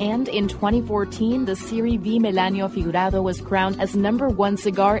cigars, and in 2014, the Serie V Melanio Figurado was crowned as #1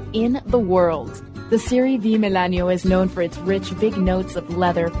 cigar in the world. The Serie V Melanio is known for its rich, big notes of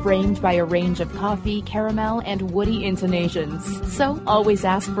leather framed by a range of coffee, caramel, and woody intonations. So always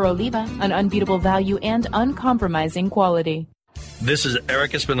ask for Oliva, an unbeatable value and uncompromising quality. This is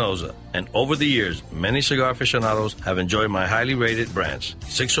Eric Espinoza, and over the years, many cigar aficionados have enjoyed my highly rated brands.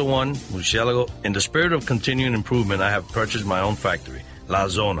 601, Murcielago. In the spirit of continuing improvement, I have purchased my own factory, La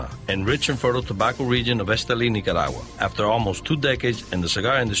Zona, in rich and fertile tobacco region of Esteli, Nicaragua. After almost 2 decades in the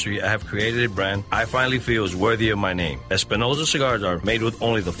cigar industry, I have created a brand I finally feel is worthy of my name. Espinoza cigars are made with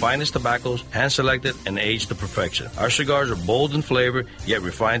only the finest tobaccos, hand-selected and aged to perfection. Our cigars are bold in flavor, yet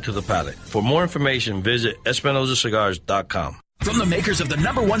refined to the palate. For more information, visit EspinozaCigars.com. From the makers of the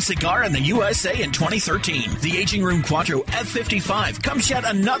 #1 cigar in the USA in 2013, the Aging Room Quattro F55 comes yet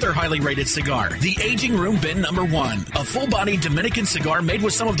another highly rated cigar, the Aging Room Bin #1, a full-bodied Dominican cigar made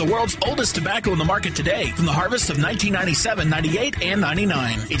with some of the world's oldest tobacco in the market today, from the harvest of 1997, 98, and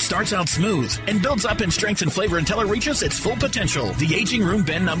 99. It starts out smooth and builds up in strength and flavor until it reaches its full potential. The Aging Room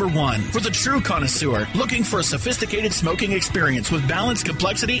Bin #1, for the true connoisseur looking for a sophisticated smoking experience with balance,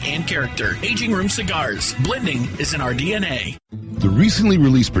 complexity, and character. Aging Room Cigars. Blending is in our DNA. The recently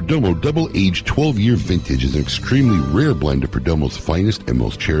released Perdomo Double-Aged 12-Year Vintage is an extremely rare blend of Perdomo's finest and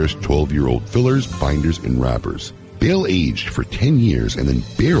most cherished 12-year-old fillers, binders, and wrappers. Bale-aged for 10 years and then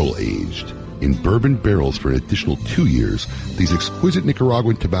barrel-aged in bourbon barrels for an additional 2 years, these exquisite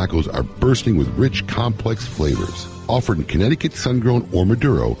Nicaraguan tobaccos are bursting with rich, complex flavors. Offered in Connecticut, sun-grown, or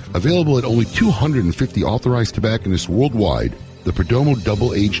Maduro, available at only 250 authorized tobacconists worldwide, the Perdomo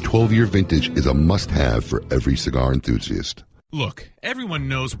Double-Aged 12-Year Vintage is a must-have for every cigar enthusiast. Look, everyone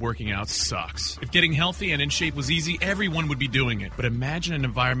knows working out sucks. If getting healthy and in shape was easy, everyone would be doing it. But imagine an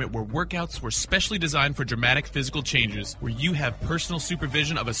environment where workouts were specially designed for dramatic physical changes, where you have personal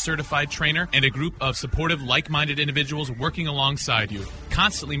supervision of a certified trainer and a group of supportive, like-minded individuals working alongside you,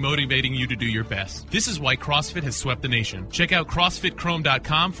 constantly motivating you to do your best. This is why CrossFit has swept the nation. Check out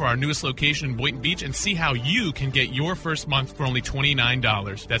CrossFitChrome.com for our newest location in Boynton Beach and see how you can get your first month for only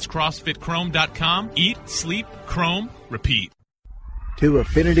 $29. That's CrossFitChrome.com. Eat, sleep, Chrome, repeat. To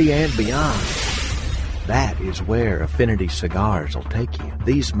affinity and beyond. That is where Affinity Cigars will take you.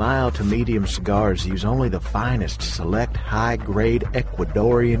 These mild to medium cigars use only the finest select high-grade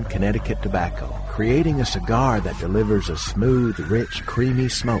Ecuadorian Connecticut tobacco, creating a cigar that delivers a smooth, rich, creamy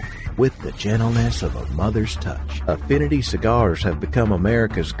smoke with the gentleness of a mother's touch. Affinity Cigars have become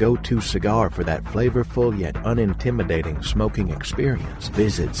America's go-to cigar for that flavorful yet unintimidating smoking experience.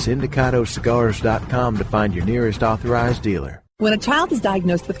 Visit SindicatoCigars.com to find your nearest authorized dealer. When a child is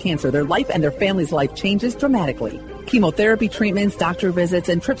diagnosed with cancer, their life and their family's life changes dramatically. Chemotherapy treatments, doctor visits,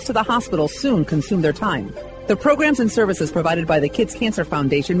 and trips to the hospital soon consume their time. The programs and services provided by the Kids Cancer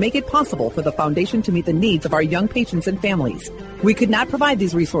Foundation make it possible for the foundation to meet the needs of our young patients and families. We could not provide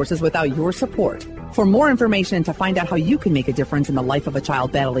these resources without your support. For more information and to find out how you can make a difference in the life of a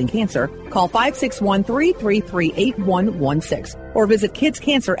child battling cancer, call 561-333-8116 or visit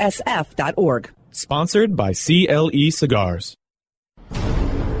kidscancersf.org. Sponsored by CLE Cigars.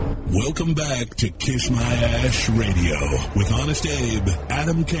 Welcome back to Kiss My Ash Radio with Honest Abe,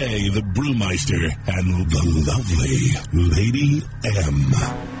 Adam K, the Brewmeister, and the lovely Lady M.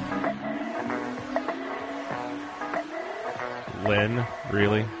 Len,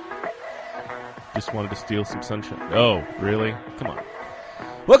 really? Just wanted to steal some sunshine. Oh, really? Come on.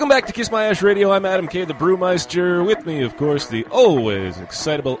 Welcome back to Kiss My Ash Radio. I'm Adam K, the Brewmeister. With me, of course, the always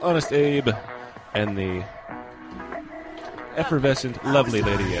excitable Honest Abe and the effervescent, lovely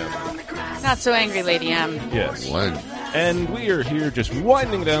Lady M. Not so angry, Lady M. Yes. And we are here just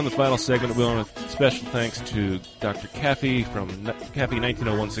winding down the final segment. We want a special thanks to Dr. Caffey from Caffey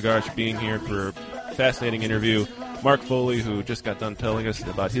 1901 Cigars for being here for a fascinating interview. Mark Foley, who just got done telling us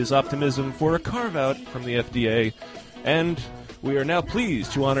about his optimism for a carve-out from the FDA. And we are now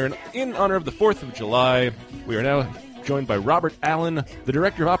pleased to honor, in honor of the 4th of July, we are now joined by Robert Allen, the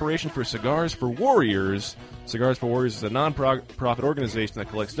Director of Operations for Cigars for Warriors. Cigars for Warriors is a non-profit organization that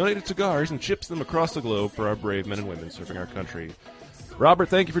collects donated cigars and ships them across the globe for our brave men and women serving our country. Robert,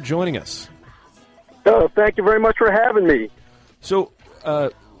 thank you for joining us. Thank you very much for having me. So,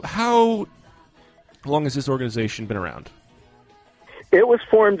 how long has this organization been around? It was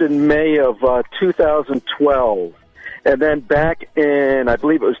formed in May of 2012. And then back in, I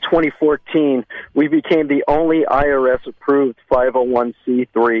believe it was 2014, we became the only IRS-approved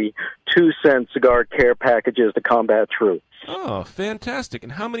 501c3 2-cent cigar care packages to combat troops. Oh, fantastic.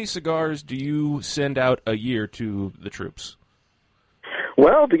 And how many cigars do you send out a year to the troops?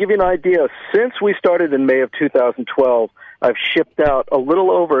 Well, to give you an idea, since we started in May of 2012, I've shipped out a little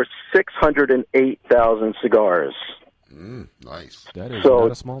over 608,000 cigars. Nice. That is so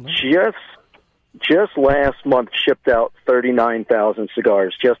not a small number. Just last month shipped out 39,000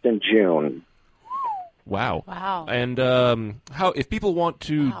 cigars just in June. Wow. Wow. And how if people want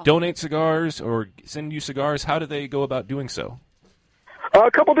to donate cigars or send you cigars, how do they go about doing so? A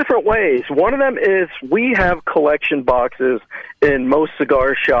couple different ways. One of them is we have collection boxes in most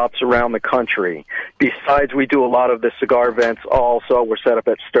cigar shops around the country. Besides, we do a lot of the cigar events also. We're set up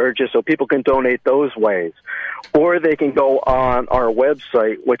at Sturgis, so people can donate those ways. Or they can go on our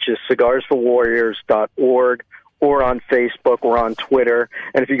website, which is cigarsforwarriors.org, or on Facebook or on Twitter.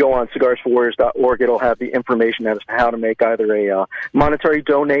 And if you go on cigarsforwarriors.org, it'll have the information as to how to make either a monetary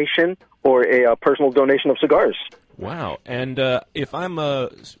donation or a personal donation of cigars. Wow. And if I'm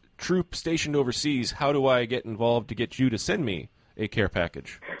a troop stationed overseas, how do I get involved to get you to send me a care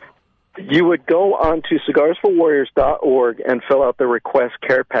package? You would go on to cigarsforwarriors.org and fill out the request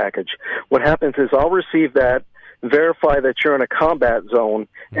care package. What happens is I'll receive that, verify that you're in a combat zone,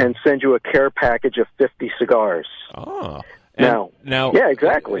 and send you a care package of 50 cigars. Oh. Now, yeah,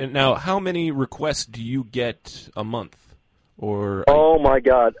 exactly. Now, how many requests do you get a month? Oh, my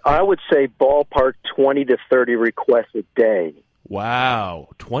God. I would say ballpark 20 to 30 requests a day. Wow.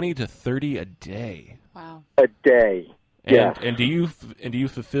 20 to 30 a day. Wow. A day. Yeah. And do you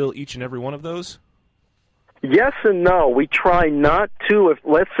fulfill each and every one of those? Yes and no. We try not to. If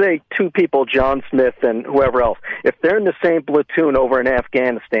let's say two people, John Smith and whoever else, if they're in the same platoon over in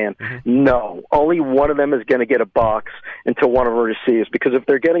Afghanistan, no. Only one of them is going to get a box until one of them receives. Because if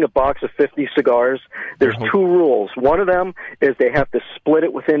they're getting a box of 50 cigars, there's two rules. One of them is they have to split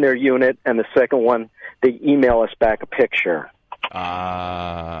it within their unit, and the second one, they email us back a picture.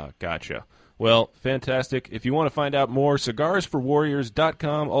 Gotcha. Well, fantastic. If you want to find out more,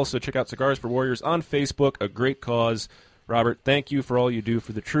 cigarsforwarriors.com. Also, check out Cigars for Warriors on Facebook, a great cause. Robert, thank you for all you do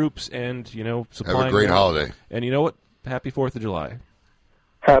for the troops and, supplying. Have a great holiday. And you know what? Happy 4th of July.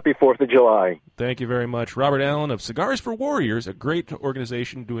 Happy 4th of July. Thank you very much. Robert Allen of Cigars for Warriors, a great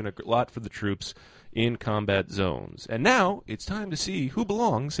organization doing a lot for the troops in combat zones. And now it's time to see who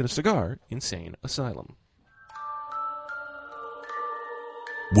belongs in a cigar insane asylum.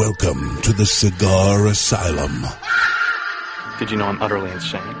 Welcome to the Cigar Asylum, Did you know I'm utterly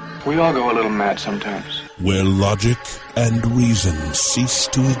insane? We all go a little mad sometimes. where logic and reason cease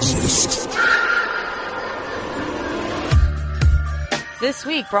to exist. This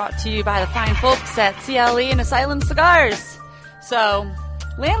week brought to you by the fine folks at CLE and Asylum Cigars. So,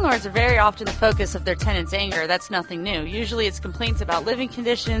 landlords are very often the focus of their tenants' anger. That's nothing new. Usually it's complaints about living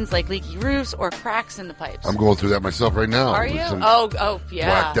conditions like leaky roofs or cracks in the pipes. I'm going through that myself right now. Are you? Oh, yeah.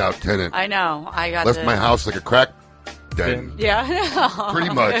 Whacked out tenant. I know. I got Left my house like a crack den. Yeah, I know.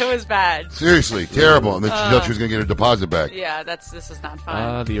 Pretty much. It was bad. Seriously, terrible. And then she thought she was going to get her deposit back. Yeah, this is not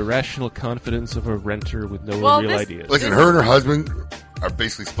fun. The irrational confidence of a renter with no real ideas. Listen, her and her husband are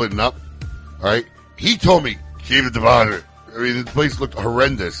basically splitting up. All right? He told me, keep the deposit. I mean, the place looked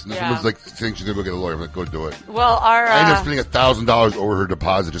horrendous. And someone's like saying she's going to go get a lawyer. I'm like, go do it. Well, I ended up spending $1,000 over her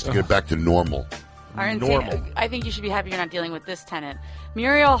deposit just to get it back to normal. I think you should be happy you're not dealing with this tenant.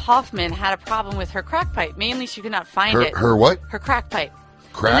 Muriel Hoffman had a problem with her crack pipe. Mainly, she could not find it. Her what? Her crack pipe.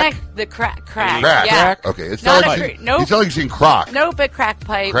 Crack? The crack. Crack. Yeah. Okay. It's not like you're saying crock. Nope, a crack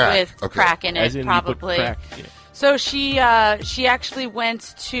pipe with crack in it, As in probably. You put crack, yeah. So she actually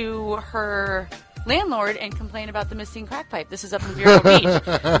went to her landlord and complained about the missing crack pipe. This is up in Vero Beach.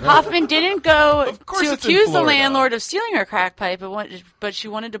 Hoffman didn't go to accuse the landlord of stealing her crack pipe, but she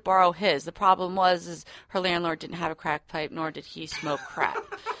wanted to borrow his. The problem was her landlord didn't have a crack pipe, nor did he smoke crack.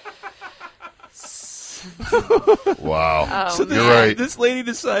 Wow. So You're right. This lady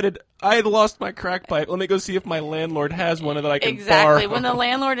decided, I had lost my crack pipe. Let me go see if my landlord has one that I can Exactly. borrow. When the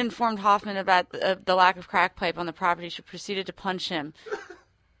landlord informed Hoffman about the lack of crack pipe on the property, she proceeded to punch him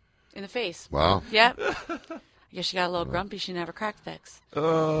in the face. Wow. Yep. I guess she got a little grumpy. She never cracked fix.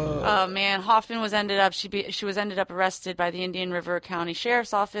 Oh man, Hoffman was ended up arrested by the Indian River County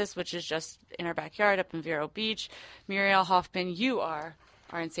Sheriff's Office, which is just in our backyard up in Vero Beach. Muriel Hoffman, you are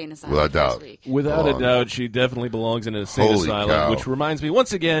our insane asylum. Without doubt. Without a doubt, she definitely belongs in an insane asylum. Cow. Which reminds me,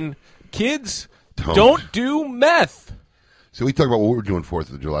 once again, kids don't do meth. So we talk about what we're doing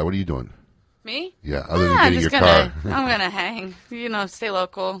 4th of July. What are you doing? Me? Yeah, other than getting your car. I'm going to hang. Stay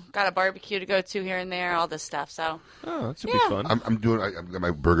local. Got a barbecue to go to here and there, all this stuff. So. Oh, that should be fun. I've got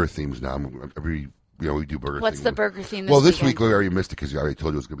my burger themes now. We do burger themes. What's the burger theme this Well, this weekend? week we already missed it because I already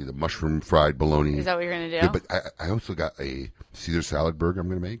told you it was going to be the mushroom fried bologna. Is that what you're going to do? Yeah, but I also got a Caesar salad burger I'm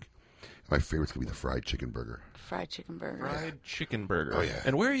going to make. My favorite's going to be the fried chicken burger. Fried chicken burger. Fried chicken burger. Oh, yeah.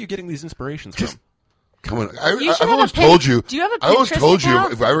 And where are you getting these inspirations from? Come on. I've always told you. Do you have a I always Pinterest told you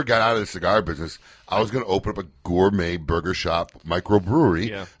account? if I ever got out of the cigar business, I was going to open up a gourmet burger shop,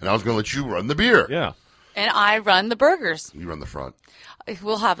 microbrewery, and I was going to let you run the beer. Yeah. And I run the burgers. You run the front.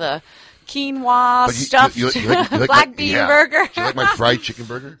 We'll have a quinoa But stuffed you like black bean burger. Do you like my fried chicken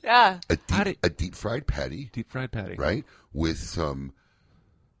burger? Yeah. A deep fried patty. Deep fried patty. Right? With some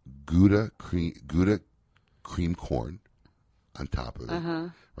Gouda cream corn on top of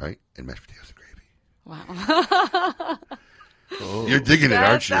it. Right? And mashed potatoes and gravy. Wow. You're digging it,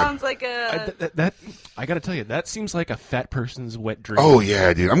 aren't you? That sounds like a... I got to tell you, that seems like a fat person's wet dream. Oh,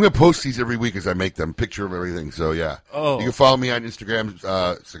 yeah, dude. I'm going to post these every week as I make them. Picture of everything. So, yeah. Oh. You can follow me on Instagram,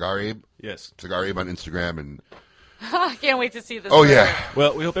 Cigar Abe. Yes. Cigar Abe on Instagram. And I can't wait to see this. Oh, yeah.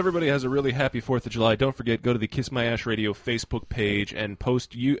 Well, we hope everybody has a really happy 4th of July. Don't forget, go to the Kiss My Ash Radio Facebook page and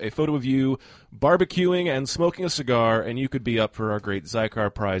post a photo of you barbecuing and smoking a cigar, and you could be up for our great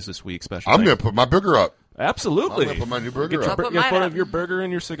Zycar prize this week. Special. I'm going to put my burger up. Absolutely. I'm going to put my new burger up. Get a photo of your burger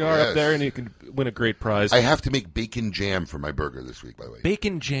and your cigar up there, and you can win a great prize. I have to make bacon jam for my burger this week, by the way.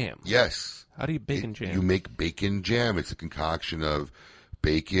 Bacon jam? Yes. How do you bacon jam? You make bacon jam. It's a concoction of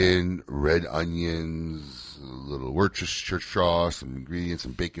bacon, red onions, a little Worcestershire sauce, some ingredients,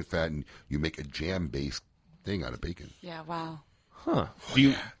 some bacon fat, and you make a jam-based thing out of bacon. Yeah, wow. Huh. Do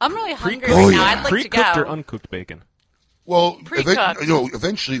you I'm really hungry right now. I'd like to pre-cooked go. or uncooked bacon? Well, Pre-cooked.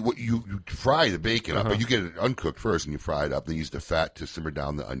 eventually what you fry the bacon up, but you get it uncooked first, and you fry it up. Then you use the fat to simmer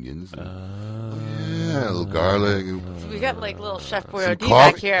down the onions. Yeah, a little garlic. So we got like little Chef Some Boyardee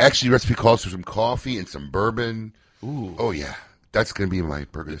coffee. back here. Actually, the recipe calls for some coffee and some bourbon. Ooh. Oh, yeah. That's going to be my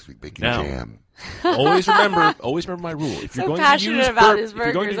burger this week, bacon Now, jam. always remember my rule. If you're So going to passionate use about his if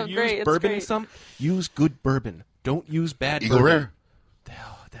you're going burgers. to I'm use great. It's bourbon in great. some, use good bourbon. Don't use bad Eagle bourbon. Rare.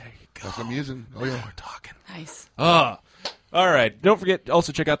 Oh, there you go. That's what I'm using. Oh, yeah. We're talking. Nice. All right. Don't forget,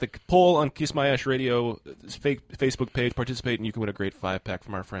 also check out the poll on Kiss My Ash Radio Facebook page. Participate, and you can win a great 5-pack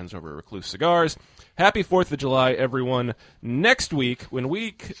from our friends over at Recluse Cigars. Happy 4th of July, everyone. Next week, when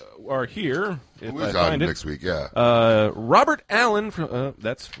we are here, if Who I is on find it, next week? Yeah. Robert Allen from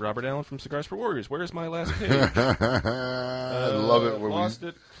that's Robert Allen from Cigars for Warriors. Where's my last page? I love it when lost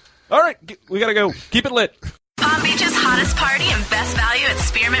it. All right, we gotta go. Keep it lit. Palm Beach's hottest party and best value at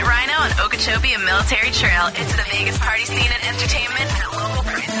Spearmint Rhino on Okeechobee and Military Trail. It's the Vegas party scene and entertainment at local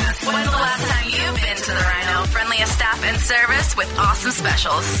prices. When's the last time you've been to the Rhino? Friendliest staff and service with awesome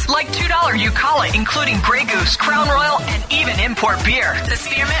specials. Like $2 Eucala, including Grey Goose, Crown Royal, and even import beer. The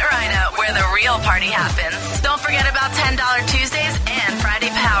Spearmint Rhino, where the real party happens. Don't forget about $10 Tuesdays and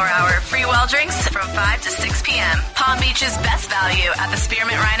Friday Power Hour. Free well drinks from 5 to 6 p.m. Palm Beach's best value at the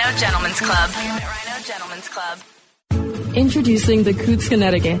Spearmint Rhino Gentlemen's Club. Spearmint Rhino Gentlemen's Club. Introducing the Coots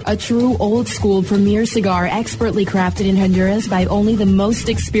Connecticut, a true old-school premier cigar expertly crafted in Honduras by only the most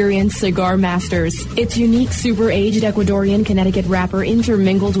experienced cigar masters. Its unique super-aged Ecuadorian Connecticut wrapper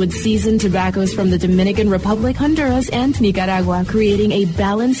intermingled with seasoned tobaccos from the Dominican Republic, Honduras, and Nicaragua, creating a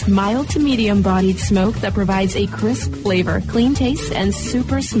balanced, mild to medium-bodied smoke that provides a crisp flavor, clean taste, and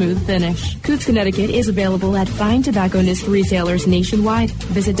super smooth finish. Coots Connecticut is available at fine tobacconist retailers nationwide.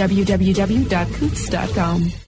 Visit www.coots.com.